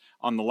about this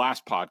on the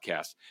last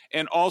podcast.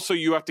 And also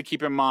you have to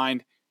keep in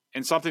mind,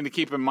 and something to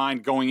keep in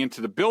mind going into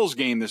the Bills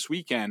game this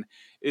weekend,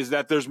 is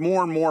that there's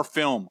more and more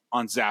film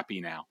on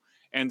Zappe now.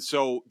 And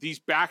so these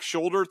back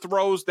shoulder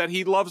throws that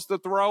he loves to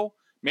throw,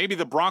 maybe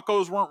the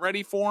Broncos weren't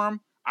ready for him.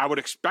 I would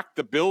expect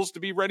the Bills to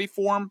be ready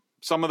for him.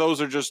 Some of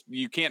those are just,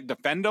 you can't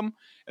defend them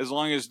as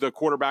long as the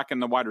quarterback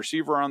and the wide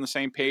receiver are on the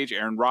same page.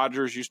 Aaron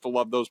Rodgers used to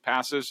love those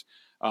passes.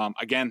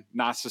 Again,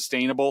 not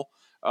sustainable,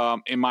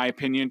 in my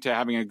opinion, to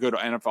having a good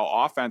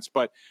NFL offense.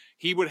 But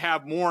he would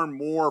have more and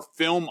more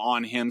film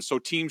on him, so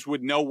teams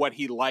would know what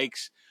he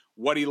likes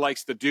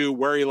to do,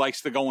 where he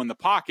likes to go in the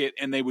pocket,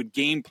 and they would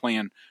game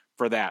plan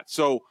for that.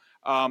 So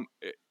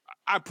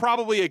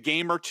probably a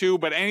game or two,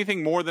 but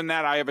anything more than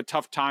that, I have a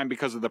tough time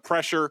because of the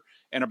pressure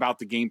and about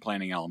the game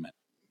planning element.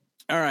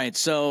 All right,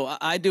 so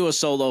I do a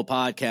solo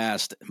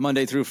podcast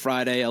Monday through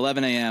Friday,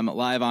 11 a.m.,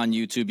 live on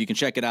YouTube. You can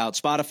check it out.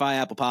 Spotify,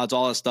 Apple Pods,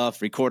 all that stuff,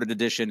 recorded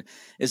edition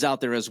is out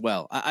there as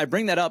well. I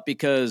bring that up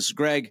because,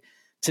 Greg,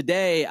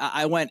 today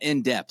I went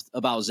in depth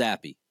about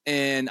Zappe,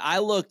 and I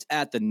looked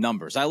at the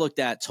numbers. I looked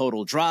at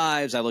total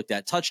drives. I looked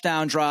at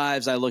touchdown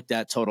drives. I looked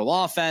at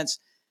total offense,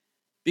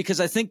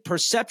 because I think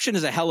perception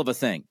is a hell of a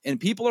thing. And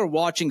people are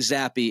watching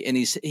Zappe, and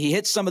he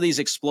hits some of these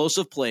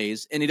explosive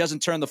plays, and he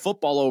doesn't turn the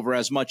football over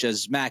as much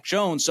as Mac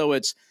Jones. So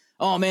it's,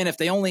 oh, man, if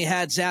they only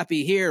had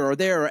Zappe here or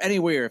there or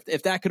anywhere,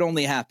 if that could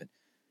only happen.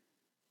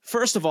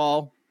 First of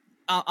all,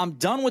 I'm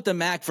done with the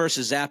Mac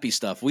versus Zappe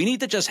stuff. We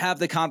need to just have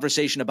the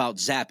conversation about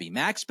Zappe.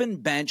 Mac's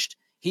been benched.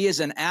 He is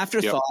an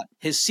afterthought. Yep.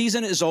 His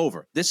season is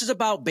over. This is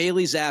about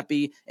Bailey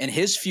Zappe and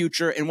his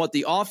future and what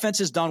the offense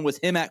has done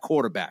with him at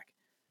quarterback.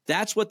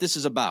 That's what this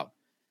is about.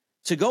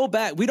 To go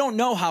back, we don't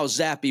know how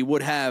Zappe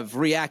would have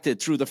reacted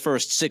through the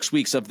first 6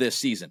 weeks of this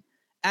season.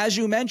 As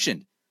you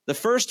mentioned, the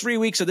first 3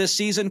 weeks of this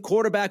season,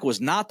 quarterback was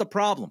not the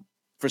problem.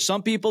 For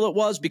some people it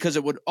was, because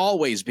it would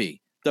always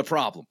be the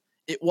problem.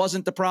 It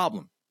wasn't the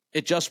problem.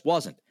 It just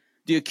wasn't.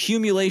 The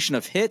accumulation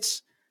of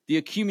hits, the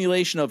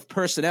accumulation of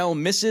personnel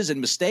misses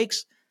and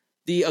mistakes,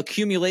 the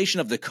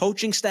accumulation of the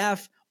coaching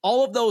staff,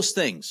 all of those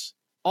things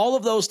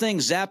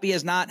Zappe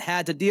has not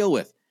had to deal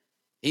with.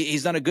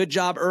 He's done a good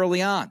job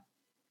early on,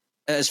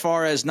 as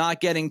far as not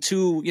getting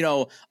too,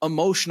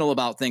 emotional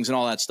about things and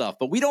all that stuff.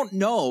 But we don't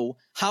know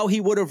how he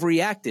would have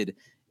reacted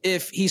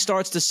if he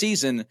starts the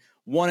season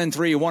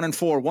 1-3,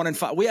 1-4,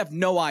 1-5. We have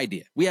no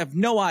idea.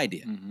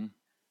 Mm-hmm.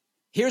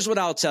 Here's what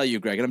I'll tell you,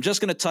 Greg, and I'm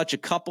just going to touch a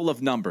couple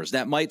of numbers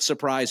that might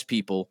surprise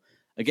people.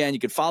 Again, you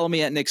could follow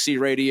me at Nick C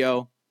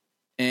Radio,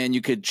 and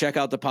you could check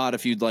out the pod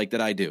if you'd like that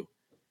I do.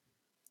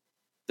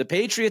 The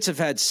Patriots have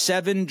had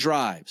 7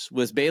 drives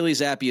with Bailey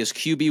Zappe as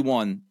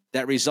QB1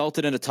 that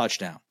resulted in a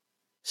touchdown.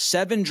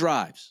 7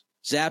 drives.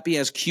 Zappe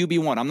has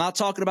QB1. I'm not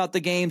talking about the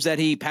games that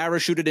he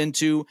parachuted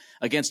into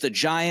against the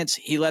Giants.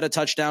 He led a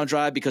touchdown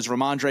drive because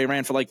Ramondre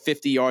ran for like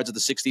 50 yards at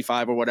the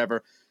 65 or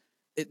whatever.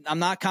 I'm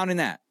not counting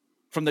that.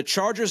 From the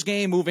Chargers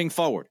game moving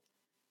forward,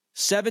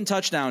 7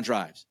 touchdown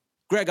drives.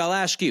 Greg, I'll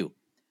ask you,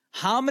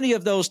 how many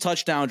of those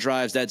touchdown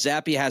drives that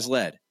Zappe has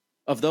led,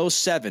 of those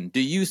 7, do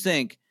you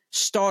think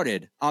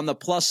started on the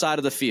plus side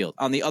of the field,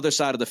 on the other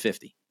side of the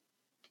 50?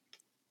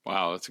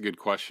 Wow, that's a good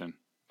question.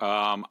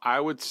 I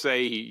would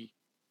say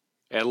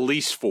at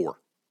least 4.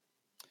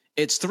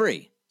 It's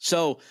 3.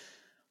 So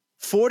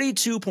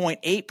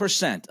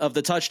 42.8% of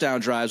the touchdown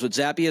drives with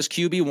Zappe as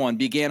QB1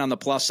 began on the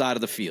plus side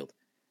of the field.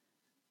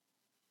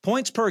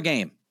 Points per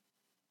game.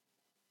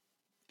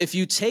 If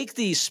you take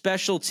these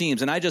special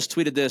teams, and I just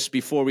tweeted this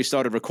before we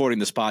started recording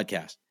this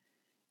podcast,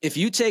 if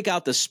you take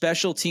out the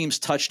special teams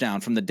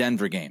touchdown from the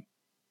Denver game,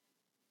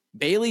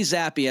 Bailey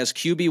Zappe as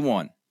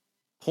QB1,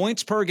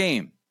 points per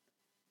game,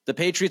 the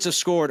Patriots have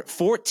scored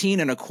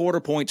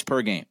 14.25 points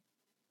per game.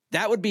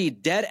 That would be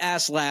dead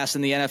ass last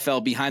in the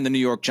NFL behind the New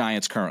York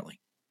Giants currently.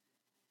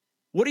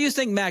 What do you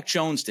think Mac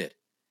Jones did?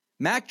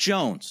 Mac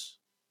Jones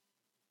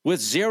with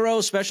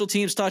 0 special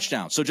teams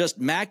touchdowns. So just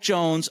Mac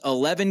Jones,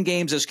 11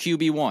 games as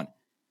QB1.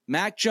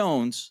 Mac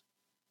Jones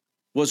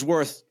was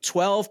worth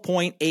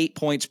 12.8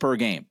 points per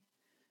game.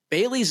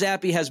 Bailey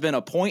Zappi has been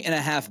 1.5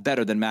 points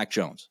better than Mac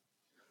Jones.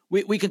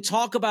 We can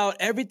talk about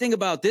everything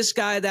about this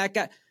guy, that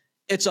guy.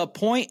 It's 1.5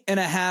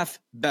 points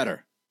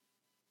better.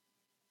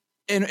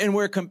 And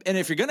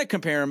if you're going to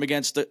compare him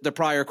against the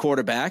prior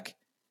quarterback,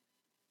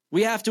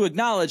 we have to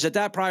acknowledge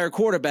that prior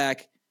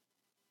quarterback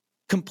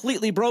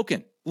completely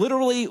broken.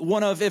 Literally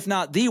one of, if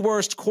not the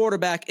worst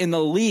quarterback in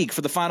the league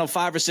for the final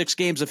 5 or 6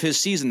 games of his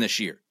season this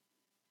year.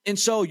 And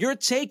so you're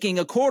taking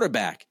a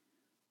quarterback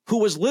who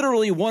was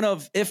literally one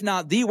of, if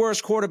not the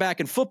worst quarterback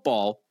in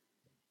football,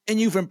 and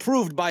you've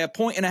improved by 1.5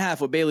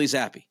 points with Bailey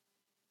Zappi.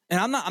 And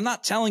I'm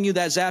not telling you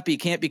that Zappi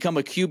can't become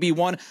a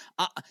QB1.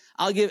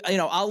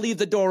 I'll leave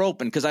the door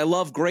open because I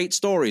love great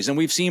stories, and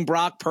we've seen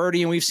Brock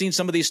Purdy and we've seen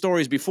some of these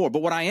stories before.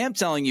 But what I am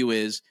telling you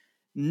is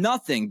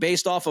nothing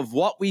based off of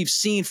what we've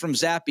seen from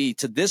Zappi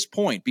to this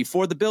point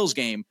before the Bills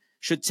game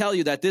should tell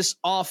you that this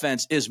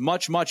offense is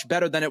much, much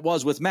better than it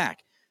was with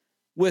Mac.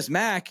 With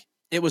Mac,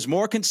 it was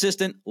more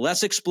consistent,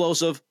 less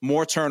explosive,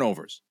 more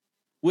turnovers.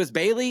 With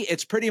Bailey,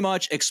 it's pretty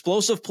much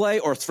explosive play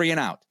or 3 and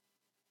out.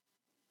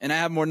 And I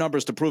have more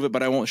numbers to prove it,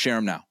 but I won't share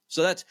them now.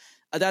 So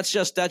that's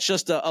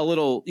just a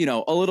little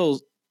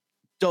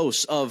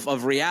dose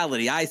of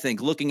reality, I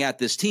think, looking at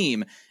this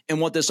team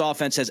and what this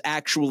offense has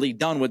actually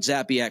done with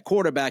Zappi at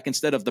quarterback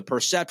instead of the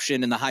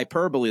perception and the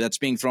hyperbole that's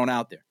being thrown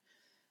out there.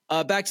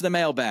 Back to the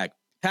mailbag.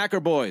 Packer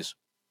boys,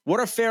 what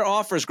are fair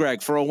offers,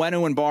 Greg, for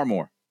Onwenu and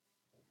Barmore?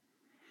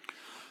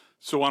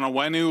 So on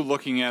Onwenu,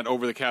 looking at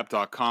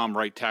overthecap.com,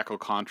 right tackle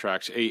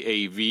contracts,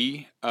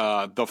 AAV,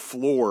 the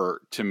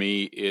floor to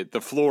me,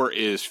 the floor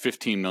is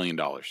 $15 million.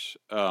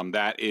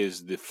 That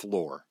is the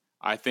floor.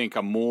 I think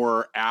a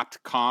more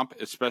apt comp,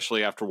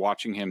 especially after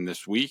watching him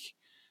this week,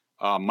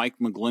 Mike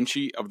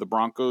McGlinchey of the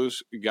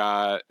Broncos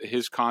got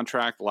his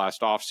contract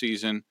last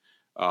offseason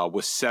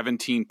with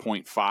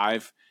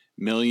 $17.5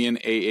 million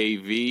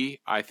AAV.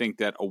 I think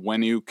that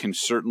Onwenu can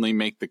certainly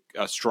make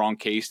a strong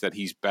case that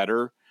he's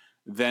better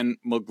than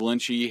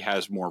McGlinchey,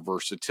 has more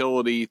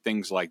versatility,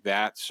 things like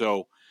that.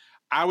 So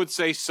I would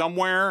say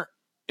somewhere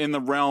in the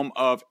realm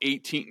of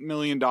 $18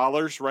 million,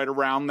 right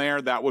around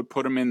there, that would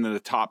put him in the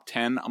top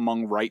 10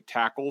 among right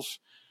tackles.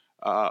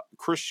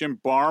 Christian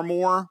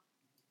Barmore,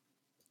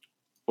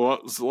 well,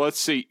 let's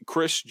see.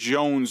 Chris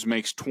Jones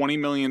makes $20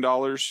 million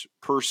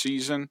per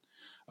season.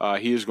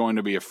 He is going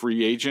to be a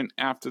free agent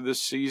after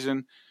this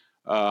season.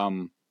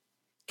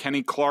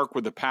 Kenny Clark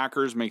with the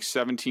Packers makes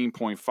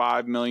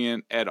 $17.5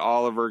 million. Ed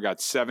Oliver got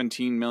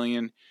 $17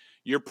 million.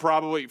 You're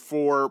probably,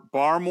 for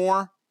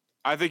Barmore,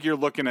 I think you're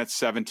looking at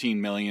 $17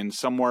 million,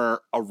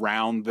 somewhere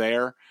around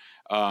there,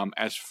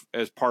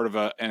 as part of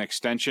an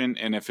extension.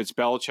 And if it's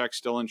Belichick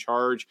still in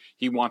charge,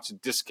 he wants a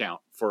discount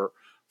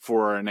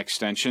for an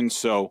extension.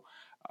 So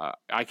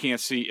I can't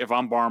see, if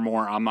I'm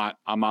Barmore,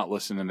 I'm not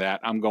listening to that.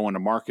 I'm going to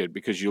market,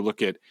 because you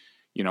look at,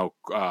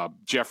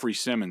 Jeffrey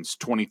Simmons,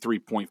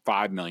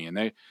 $23.5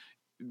 million.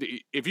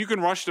 If you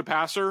can rush the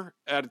passer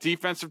at a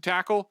defensive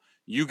tackle,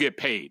 you get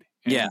paid.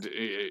 And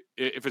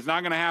if it's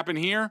not going to happen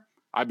here,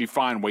 I'd be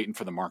fine waiting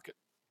for the market.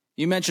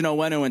 You mentioned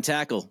Onwenu and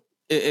tackle.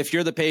 If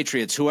you're the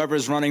Patriots,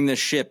 whoever's running this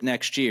ship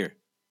next year,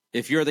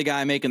 if you're the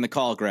guy making the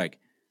call, Greg,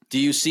 do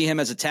you see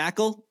him as a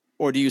tackle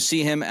or do you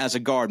see him as a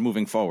guard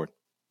moving forward?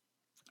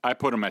 I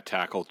put him at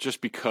tackle just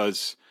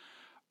because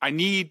I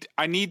need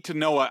to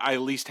know I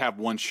at least have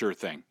one sure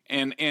thing.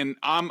 And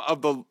I'm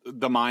of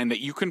the mind that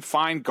you can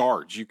find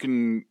guards. You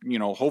can,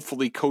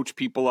 hopefully coach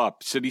people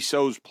up. City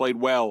So's played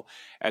well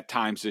at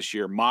times this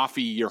year.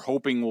 Mafi, you're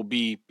hoping will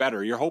be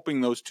better. You're hoping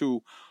those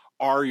two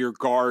are your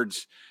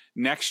guards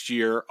next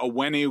year.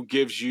 Onwenu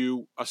gives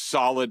you a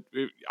solid,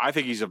 I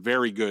think he's a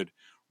very good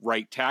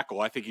right tackle.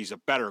 I think he's a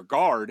better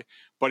guard,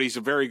 but he's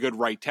a very good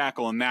right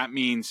tackle. And that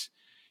means,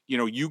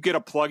 you get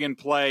a plug and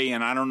play,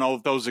 and I don't know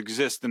if those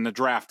exist in the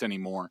draft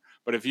anymore,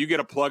 but if you get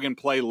a plug and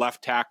play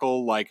left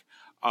tackle, like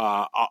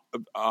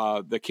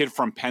the kid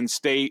from Penn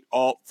State,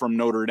 Alt from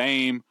Notre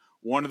Dame,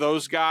 one of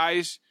those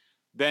guys,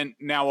 then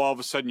now all of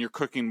a sudden you're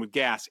cooking with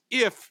gas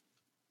if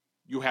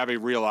you have a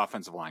real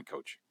offensive line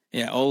coach.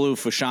 Yeah, Olu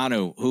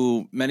Fashanu,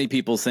 who many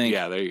people think,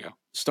 there you go,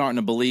 starting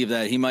to believe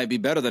that he might be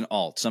better than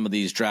Alt, some of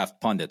these draft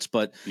pundits.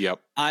 But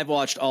I've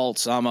watched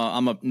Alt. I'm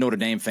a Notre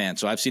Dame fan,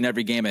 so I've seen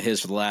every game of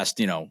his for the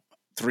last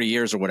 3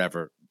 years or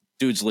whatever.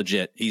 Dude's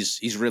legit.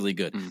 He's really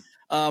good.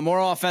 More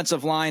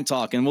offensive line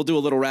talk, and we'll do a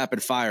little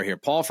rapid fire here.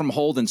 Paul from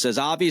Holden says,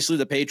 obviously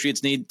the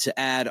Patriots need to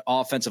add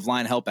offensive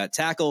line help at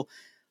tackle.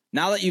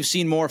 Now that you've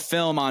seen more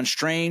film on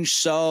Strange,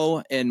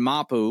 So, and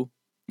Mafi,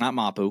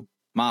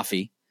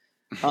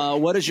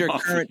 what is your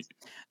current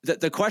 –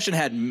 the question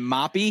had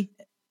Mapi,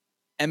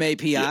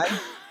 M-A-P-I,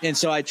 and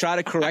so I try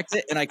to correct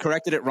it, and I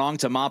corrected it wrong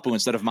to Mapu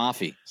instead of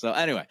Mafi. So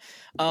anyway,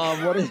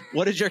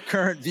 what is your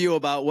current view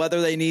about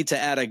whether they need to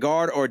add a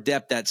guard or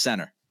depth at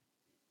center?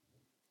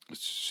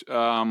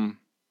 I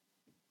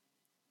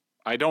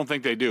don't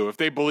think they do. If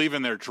they believe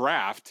in their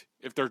draft,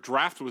 if their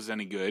draft was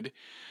any good,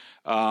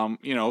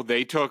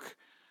 they took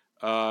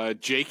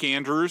Jake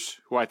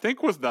Andrews, who I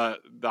think was the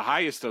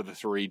highest of the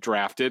three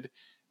drafted,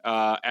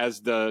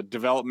 as the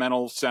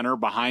developmental center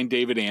behind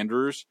David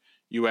Andrews.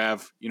 You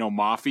have,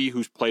 Mafi,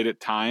 who's played at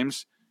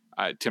times.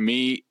 To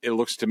me, it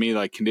looks to me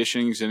like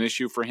conditioning is an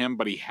issue for him,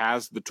 but he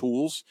has the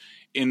tools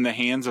in the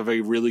hands of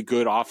a really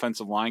good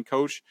offensive line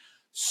coach.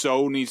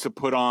 So needs to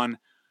put on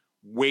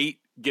weight,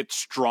 get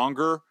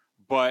stronger,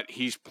 but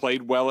he's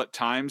played well at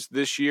times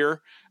this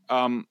year.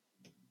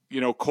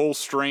 Cole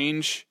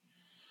Strange,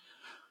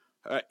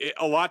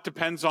 a lot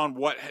depends on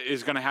what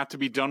is going to have to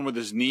be done with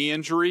his knee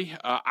injury.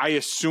 I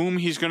assume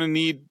he's going to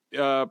need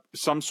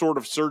some sort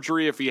of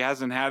surgery if he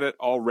hasn't had it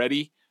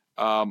already.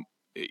 We'll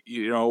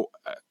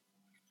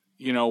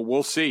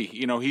see.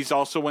 He's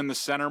also in the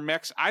center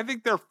mix. I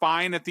think they're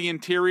fine at the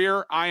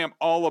interior. I am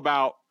all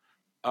about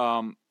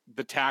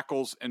the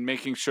tackles and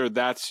making sure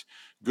that's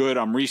good.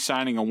 I'm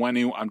re-signing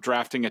Onwenu. I'm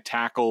drafting a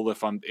tackle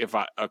if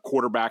a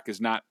quarterback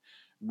is not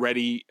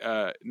ready,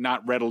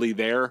 not readily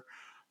there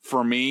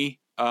for me.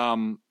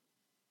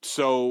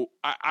 So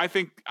I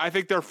think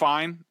they're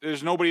fine.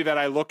 There's nobody that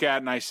I look at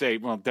and I say,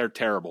 well, they're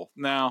terrible.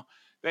 No,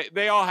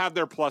 they all have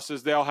their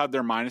pluses. They all have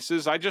their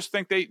minuses. I just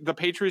think the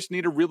Patriots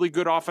need a really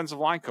good offensive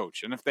line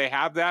coach. And if they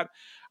have that,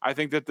 I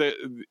think that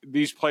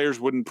these players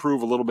would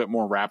improve a little bit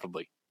more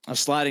rapidly. A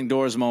sliding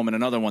doors moment,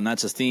 another one.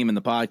 That's a theme in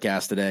the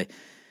podcast today.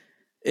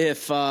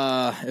 If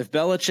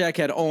Belichick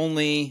had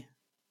only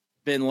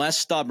been less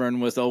stubborn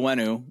with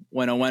Onwenu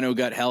when Onwenu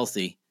got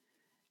healthy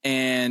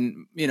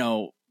and,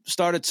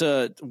 started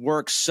to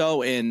work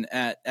in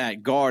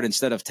at guard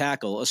instead of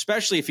tackle,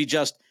 especially if he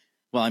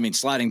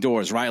sliding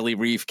doors, Riley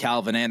Reif,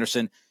 Calvin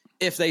Anderson.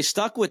 If they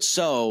stuck with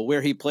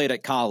where he played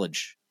at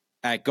college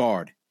at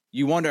guard,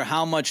 you wonder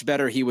how much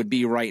better he would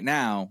be right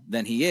now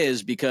than he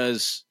is,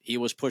 because he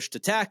was pushed to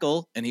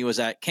tackle and he was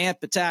at camp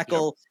at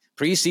tackle,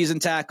 preseason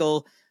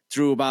tackle,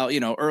 through about,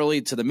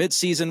 early to the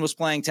midseason was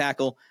playing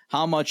tackle.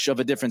 How much of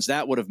a difference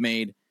that would have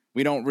made,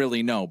 we don't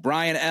really know.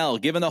 Brian L.,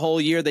 given the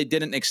whole year they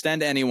didn't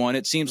extend anyone,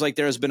 it seems like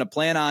there has been a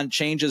plan on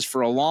changes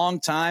for a long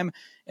time,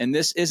 and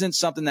this isn't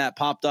something that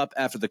popped up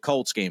after the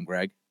Colts game,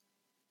 Greg.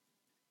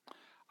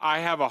 I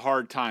have a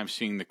hard time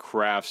seeing the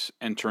Krafts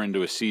enter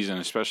into a season,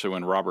 especially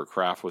when Robert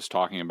Kraft was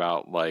talking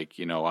about,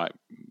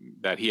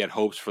 that he had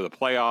hopes for the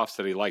playoffs,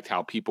 that he liked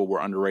how people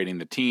were underrating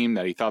the team,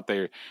 that he thought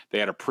they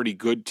had a pretty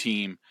good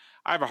team.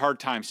 I have a hard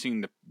time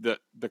seeing the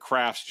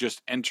Krafts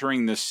just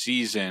entering this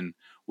season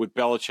with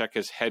Belichick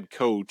as head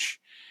coach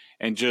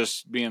and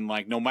just being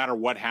like, no matter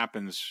what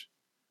happens,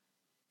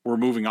 we're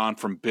moving on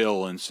from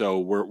Bill, and so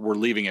we're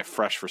leaving it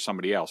fresh for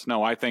somebody else.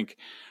 No, I think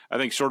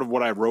sort of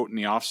what I wrote in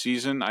the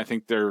offseason, I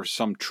think there's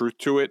some truth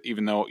to it,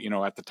 even though,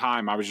 at the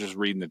time I was just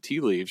reading the tea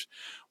leaves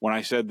when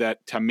I said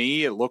that. To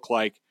me, it looked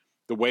like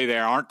the way they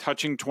aren't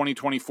touching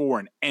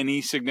 2024 in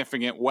any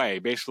significant way.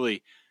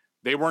 Basically,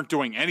 they weren't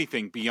doing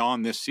anything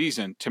beyond this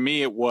season. To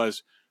me, it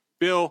was,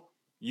 Bill,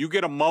 you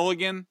get a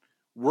mulligan.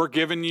 We're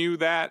giving you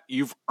that.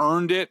 You've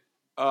earned it.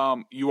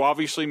 You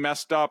obviously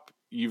messed up.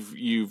 You've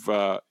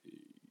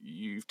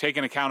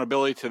taken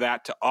accountability to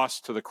that, to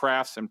us, to the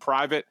Krafts in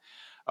private.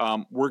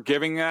 We're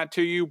giving that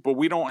to you, but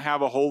we don't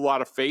have a whole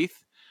lot of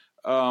faith.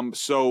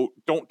 So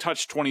don't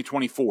touch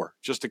 2024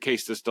 just in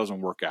case this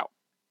doesn't work out.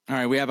 All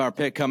right, we have our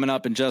pick coming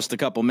up in just a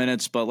couple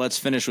minutes, but let's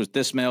finish with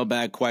this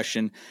mailbag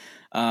question.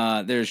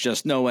 There's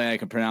just no way I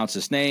can pronounce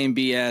this name.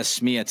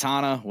 BS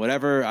Miatana,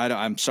 whatever.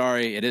 I'm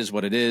sorry. It is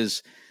what it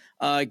is.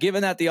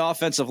 Given that the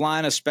offensive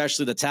line,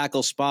 especially the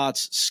tackle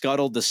spots,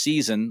 scuttled the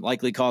season,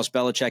 likely cost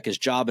Belichick his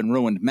job and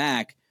ruined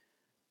Mac,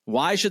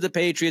 why should the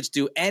Patriots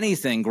do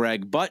anything,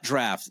 Greg, but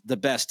draft the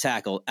best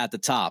tackle at the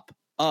top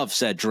of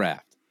said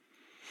draft?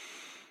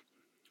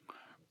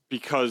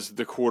 Because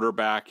the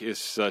quarterback is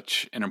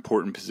such an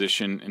important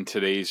position in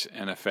today's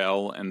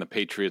NFL, and the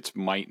Patriots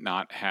might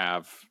not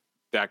have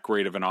that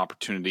great of an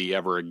opportunity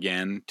ever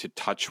again to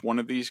touch one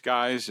of these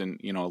guys. And,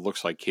 it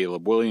looks like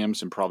Caleb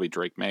Williams and probably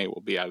Drake May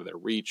will be out of their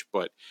reach.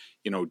 But,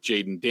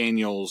 Jaden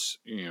Daniels,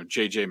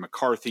 J.J.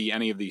 McCarthy,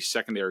 any of these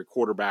secondary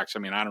quarterbacks,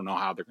 I don't know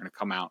how they're going to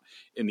come out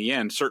in the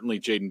end. Certainly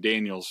Jaden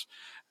Daniels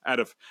out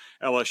of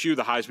LSU,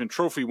 the Heisman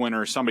Trophy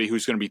winner, is somebody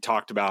who's going to be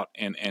talked about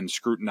and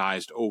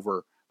scrutinized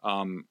over.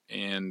 From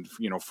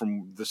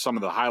some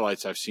of the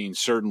highlights I've seen,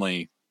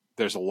 certainly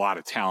there's a lot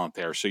of talent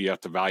there. So you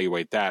have to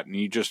evaluate that. And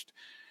you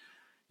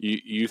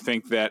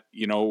think that,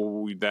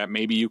 that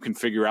maybe you can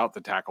figure out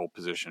the tackle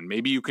position.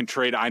 Maybe you can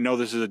trade. I know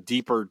this is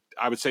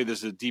I would say this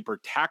is a deeper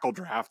tackle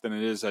draft than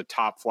it is a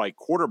top flight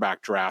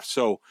quarterback draft.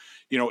 So,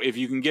 if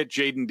you can get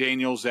Jaden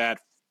Daniels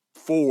at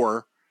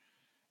 4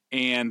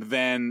 and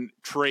then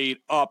trade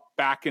up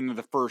back into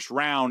the first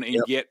round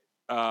and get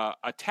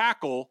a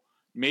tackle,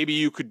 maybe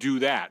you could do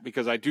that,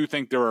 because I do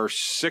think there are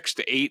 6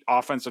 to 8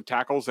 offensive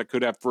tackles that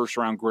could have first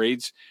round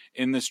grades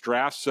in this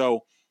draft.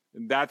 So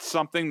that's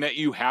something that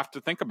you have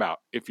to think about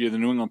if you're the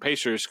New England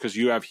Patriots, because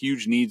you have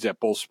huge needs at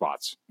both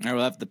spots. All right,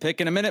 we'll have the pick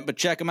in a minute, but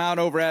check them out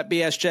over at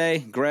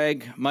BSJ.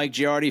 Greg, Mike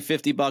Giardi,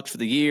 $50 for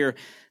the year.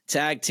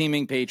 Tag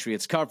teaming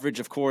Patriots coverage,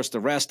 of course, the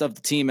rest of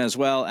the team as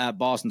well at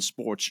Boston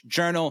Sports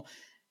Journal.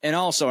 And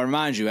also, I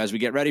remind you, as we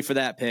get ready for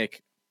that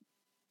pick,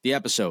 the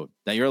episode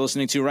that you're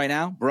listening to right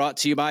now, brought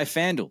to you by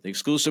FanDuel, the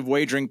exclusive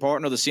wagering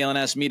partner of the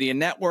CLNS Media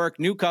Network.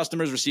 New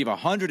customers receive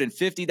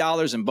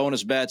 $150 in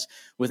bonus bets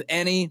with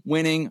any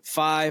winning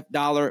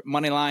 $5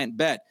 moneyline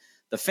bet.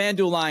 The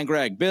FanDuel line,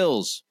 Greg,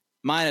 Bills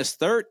minus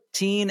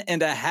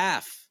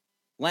 13.5,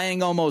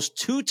 laying almost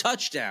 2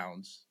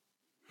 touchdowns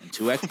and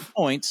 2 extra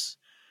points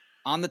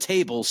on the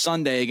table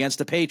Sunday against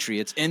the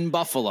Patriots in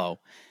Buffalo.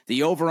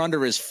 The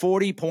over-under is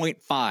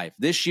 40.5.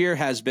 This year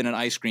has been an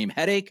ice cream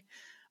headache.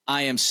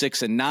 I am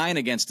 6-9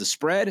 against the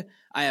spread.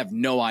 I have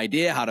no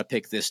idea how to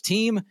pick this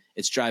team.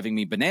 It's driving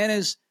me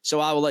bananas, so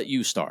I will let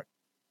you start.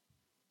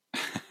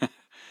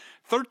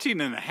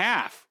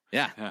 13.5.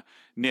 Yeah.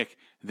 Nick,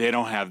 they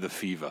don't have the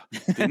fever.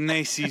 Didn't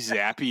they see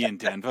Zappy in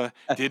Denver?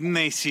 Didn't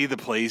they see the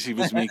plays he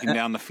was making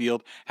down the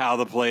field? How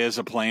the players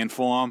are playing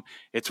for him?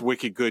 It's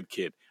wicked good,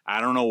 kid.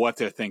 I don't know what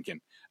they're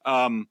thinking.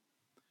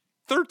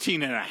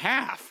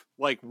 13.5.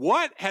 Like,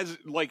 what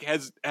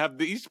have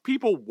these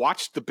people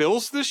watched the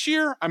Bills this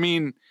year? I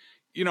mean,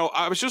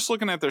 I was just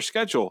looking at their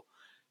schedule.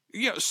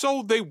 Yeah,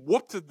 so they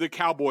whooped the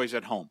Cowboys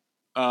at home,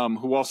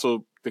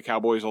 the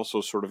Cowboys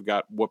also sort of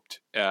got whooped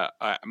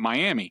at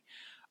Miami.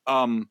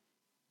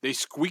 They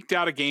squeaked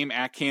out a game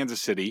at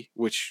Kansas City,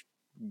 which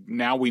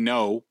now we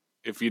know,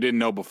 if you didn't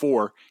know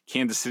before,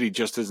 Kansas City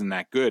just isn't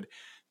that good.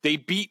 They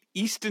beat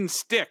Easton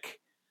Stick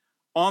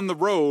on the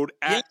road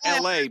at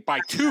LA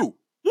by 2.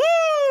 Woo!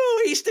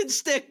 Easton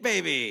Stick,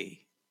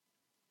 baby.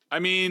 I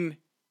mean,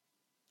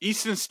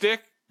 Easton Stick,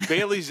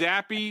 Bailey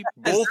Zappi,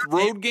 both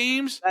road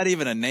games. Not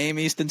even a name,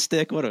 Easton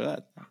Stick. What are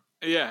that?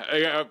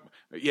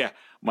 Yeah.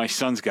 My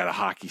son's got a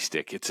hockey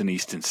stick. It's an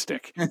Easton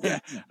Stick. Yeah.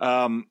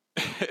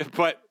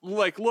 But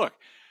look,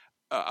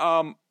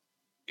 I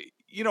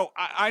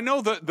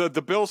know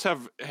the Bills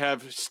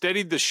have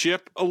steadied the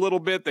ship a little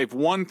bit. They've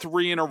won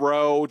 3 in a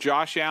row.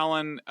 Josh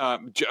Allen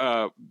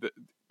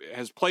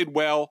has played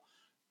well.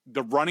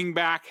 The running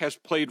back has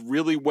played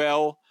really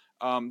well.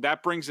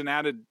 That brings an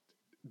added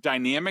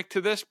dynamic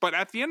to this. But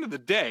at the end of the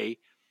day,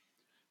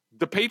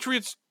 the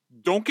Patriots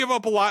don't give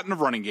up a lot in the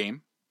running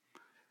game.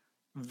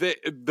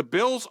 The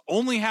Bills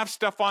only have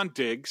Stephon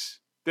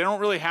Diggs. They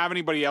don't really have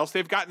anybody else.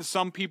 They've gotten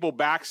some people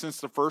back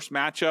since the first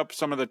matchup,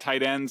 some of the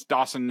tight ends,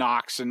 Dawson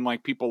Knox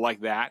and people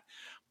like that.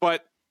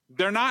 But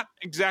they're not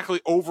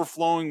exactly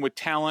overflowing with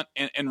talent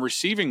and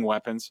receiving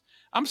weapons.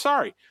 I'm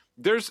sorry.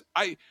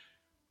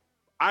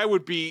 I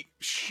would be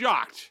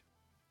shocked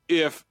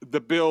if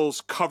the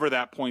Bills cover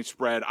that point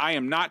spread. I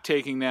am not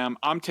taking them.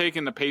 I'm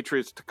taking the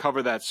Patriots to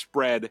cover that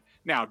spread.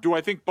 Now, do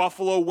I think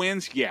Buffalo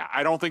wins? Yeah.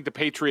 I don't think the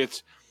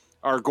Patriots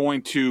are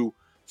going to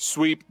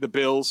sweep the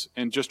Bills.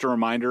 And just a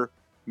reminder,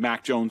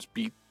 Mac Jones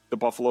beat the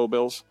Buffalo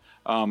Bills.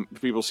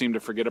 People seem to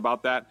forget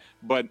about that.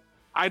 But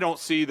I don't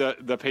see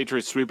the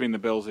Patriots sweeping the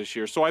Bills this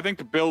year. So I think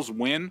the Bills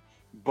win,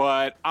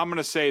 but I'm going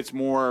to say it's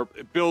more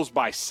Bills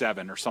by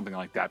 7 or something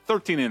like that.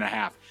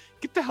 13.5.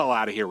 Get the hell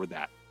out of here with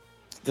that.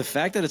 The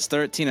fact that it's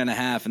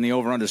 13.5 and the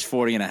over-under is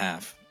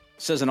 40.5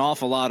 says an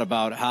awful lot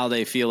about how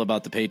they feel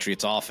about the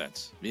Patriots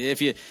offense.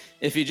 If you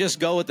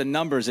just go with the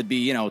numbers, it'd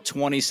be,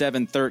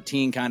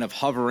 27-13 kind of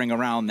hovering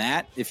around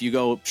that if you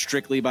go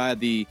strictly by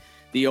the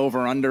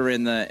over-under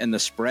in the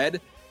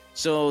spread.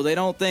 So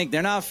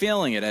they're not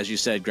feeling it, as you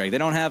said, Greg. They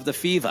don't have the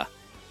fever.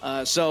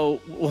 So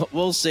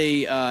we'll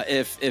see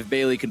if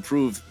Bailey can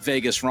prove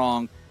Vegas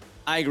wrong.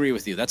 I agree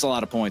with you. That's a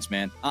lot of points,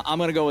 man. I'm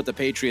going to go with the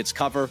Patriots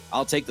cover.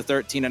 I'll take the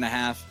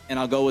 13.5, and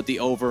I'll go with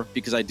the over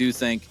because I do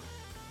think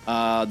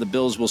the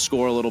Bills will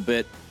score a little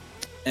bit,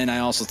 and I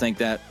also think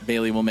that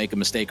Bailey will make a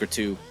mistake or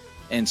two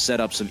and set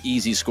up some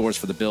easy scores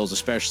for the Bills,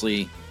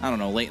 especially,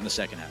 late in the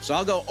second half. So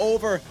I'll go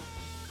over,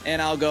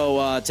 and I'll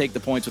go take the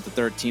points with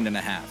the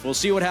 13.5. We'll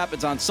see what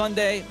happens on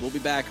Sunday. We'll be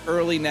back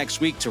early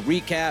next week to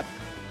recap.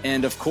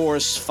 And, of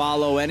course,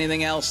 follow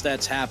anything else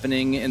that's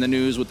happening in the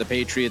news with the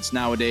Patriots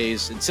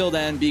nowadays. Until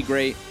then, be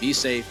great, be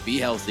safe, be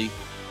healthy.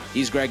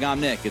 He's Greg, I'm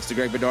Nick. It's the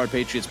Greg Bedard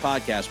Patriots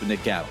Podcast with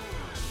Nick Cattle.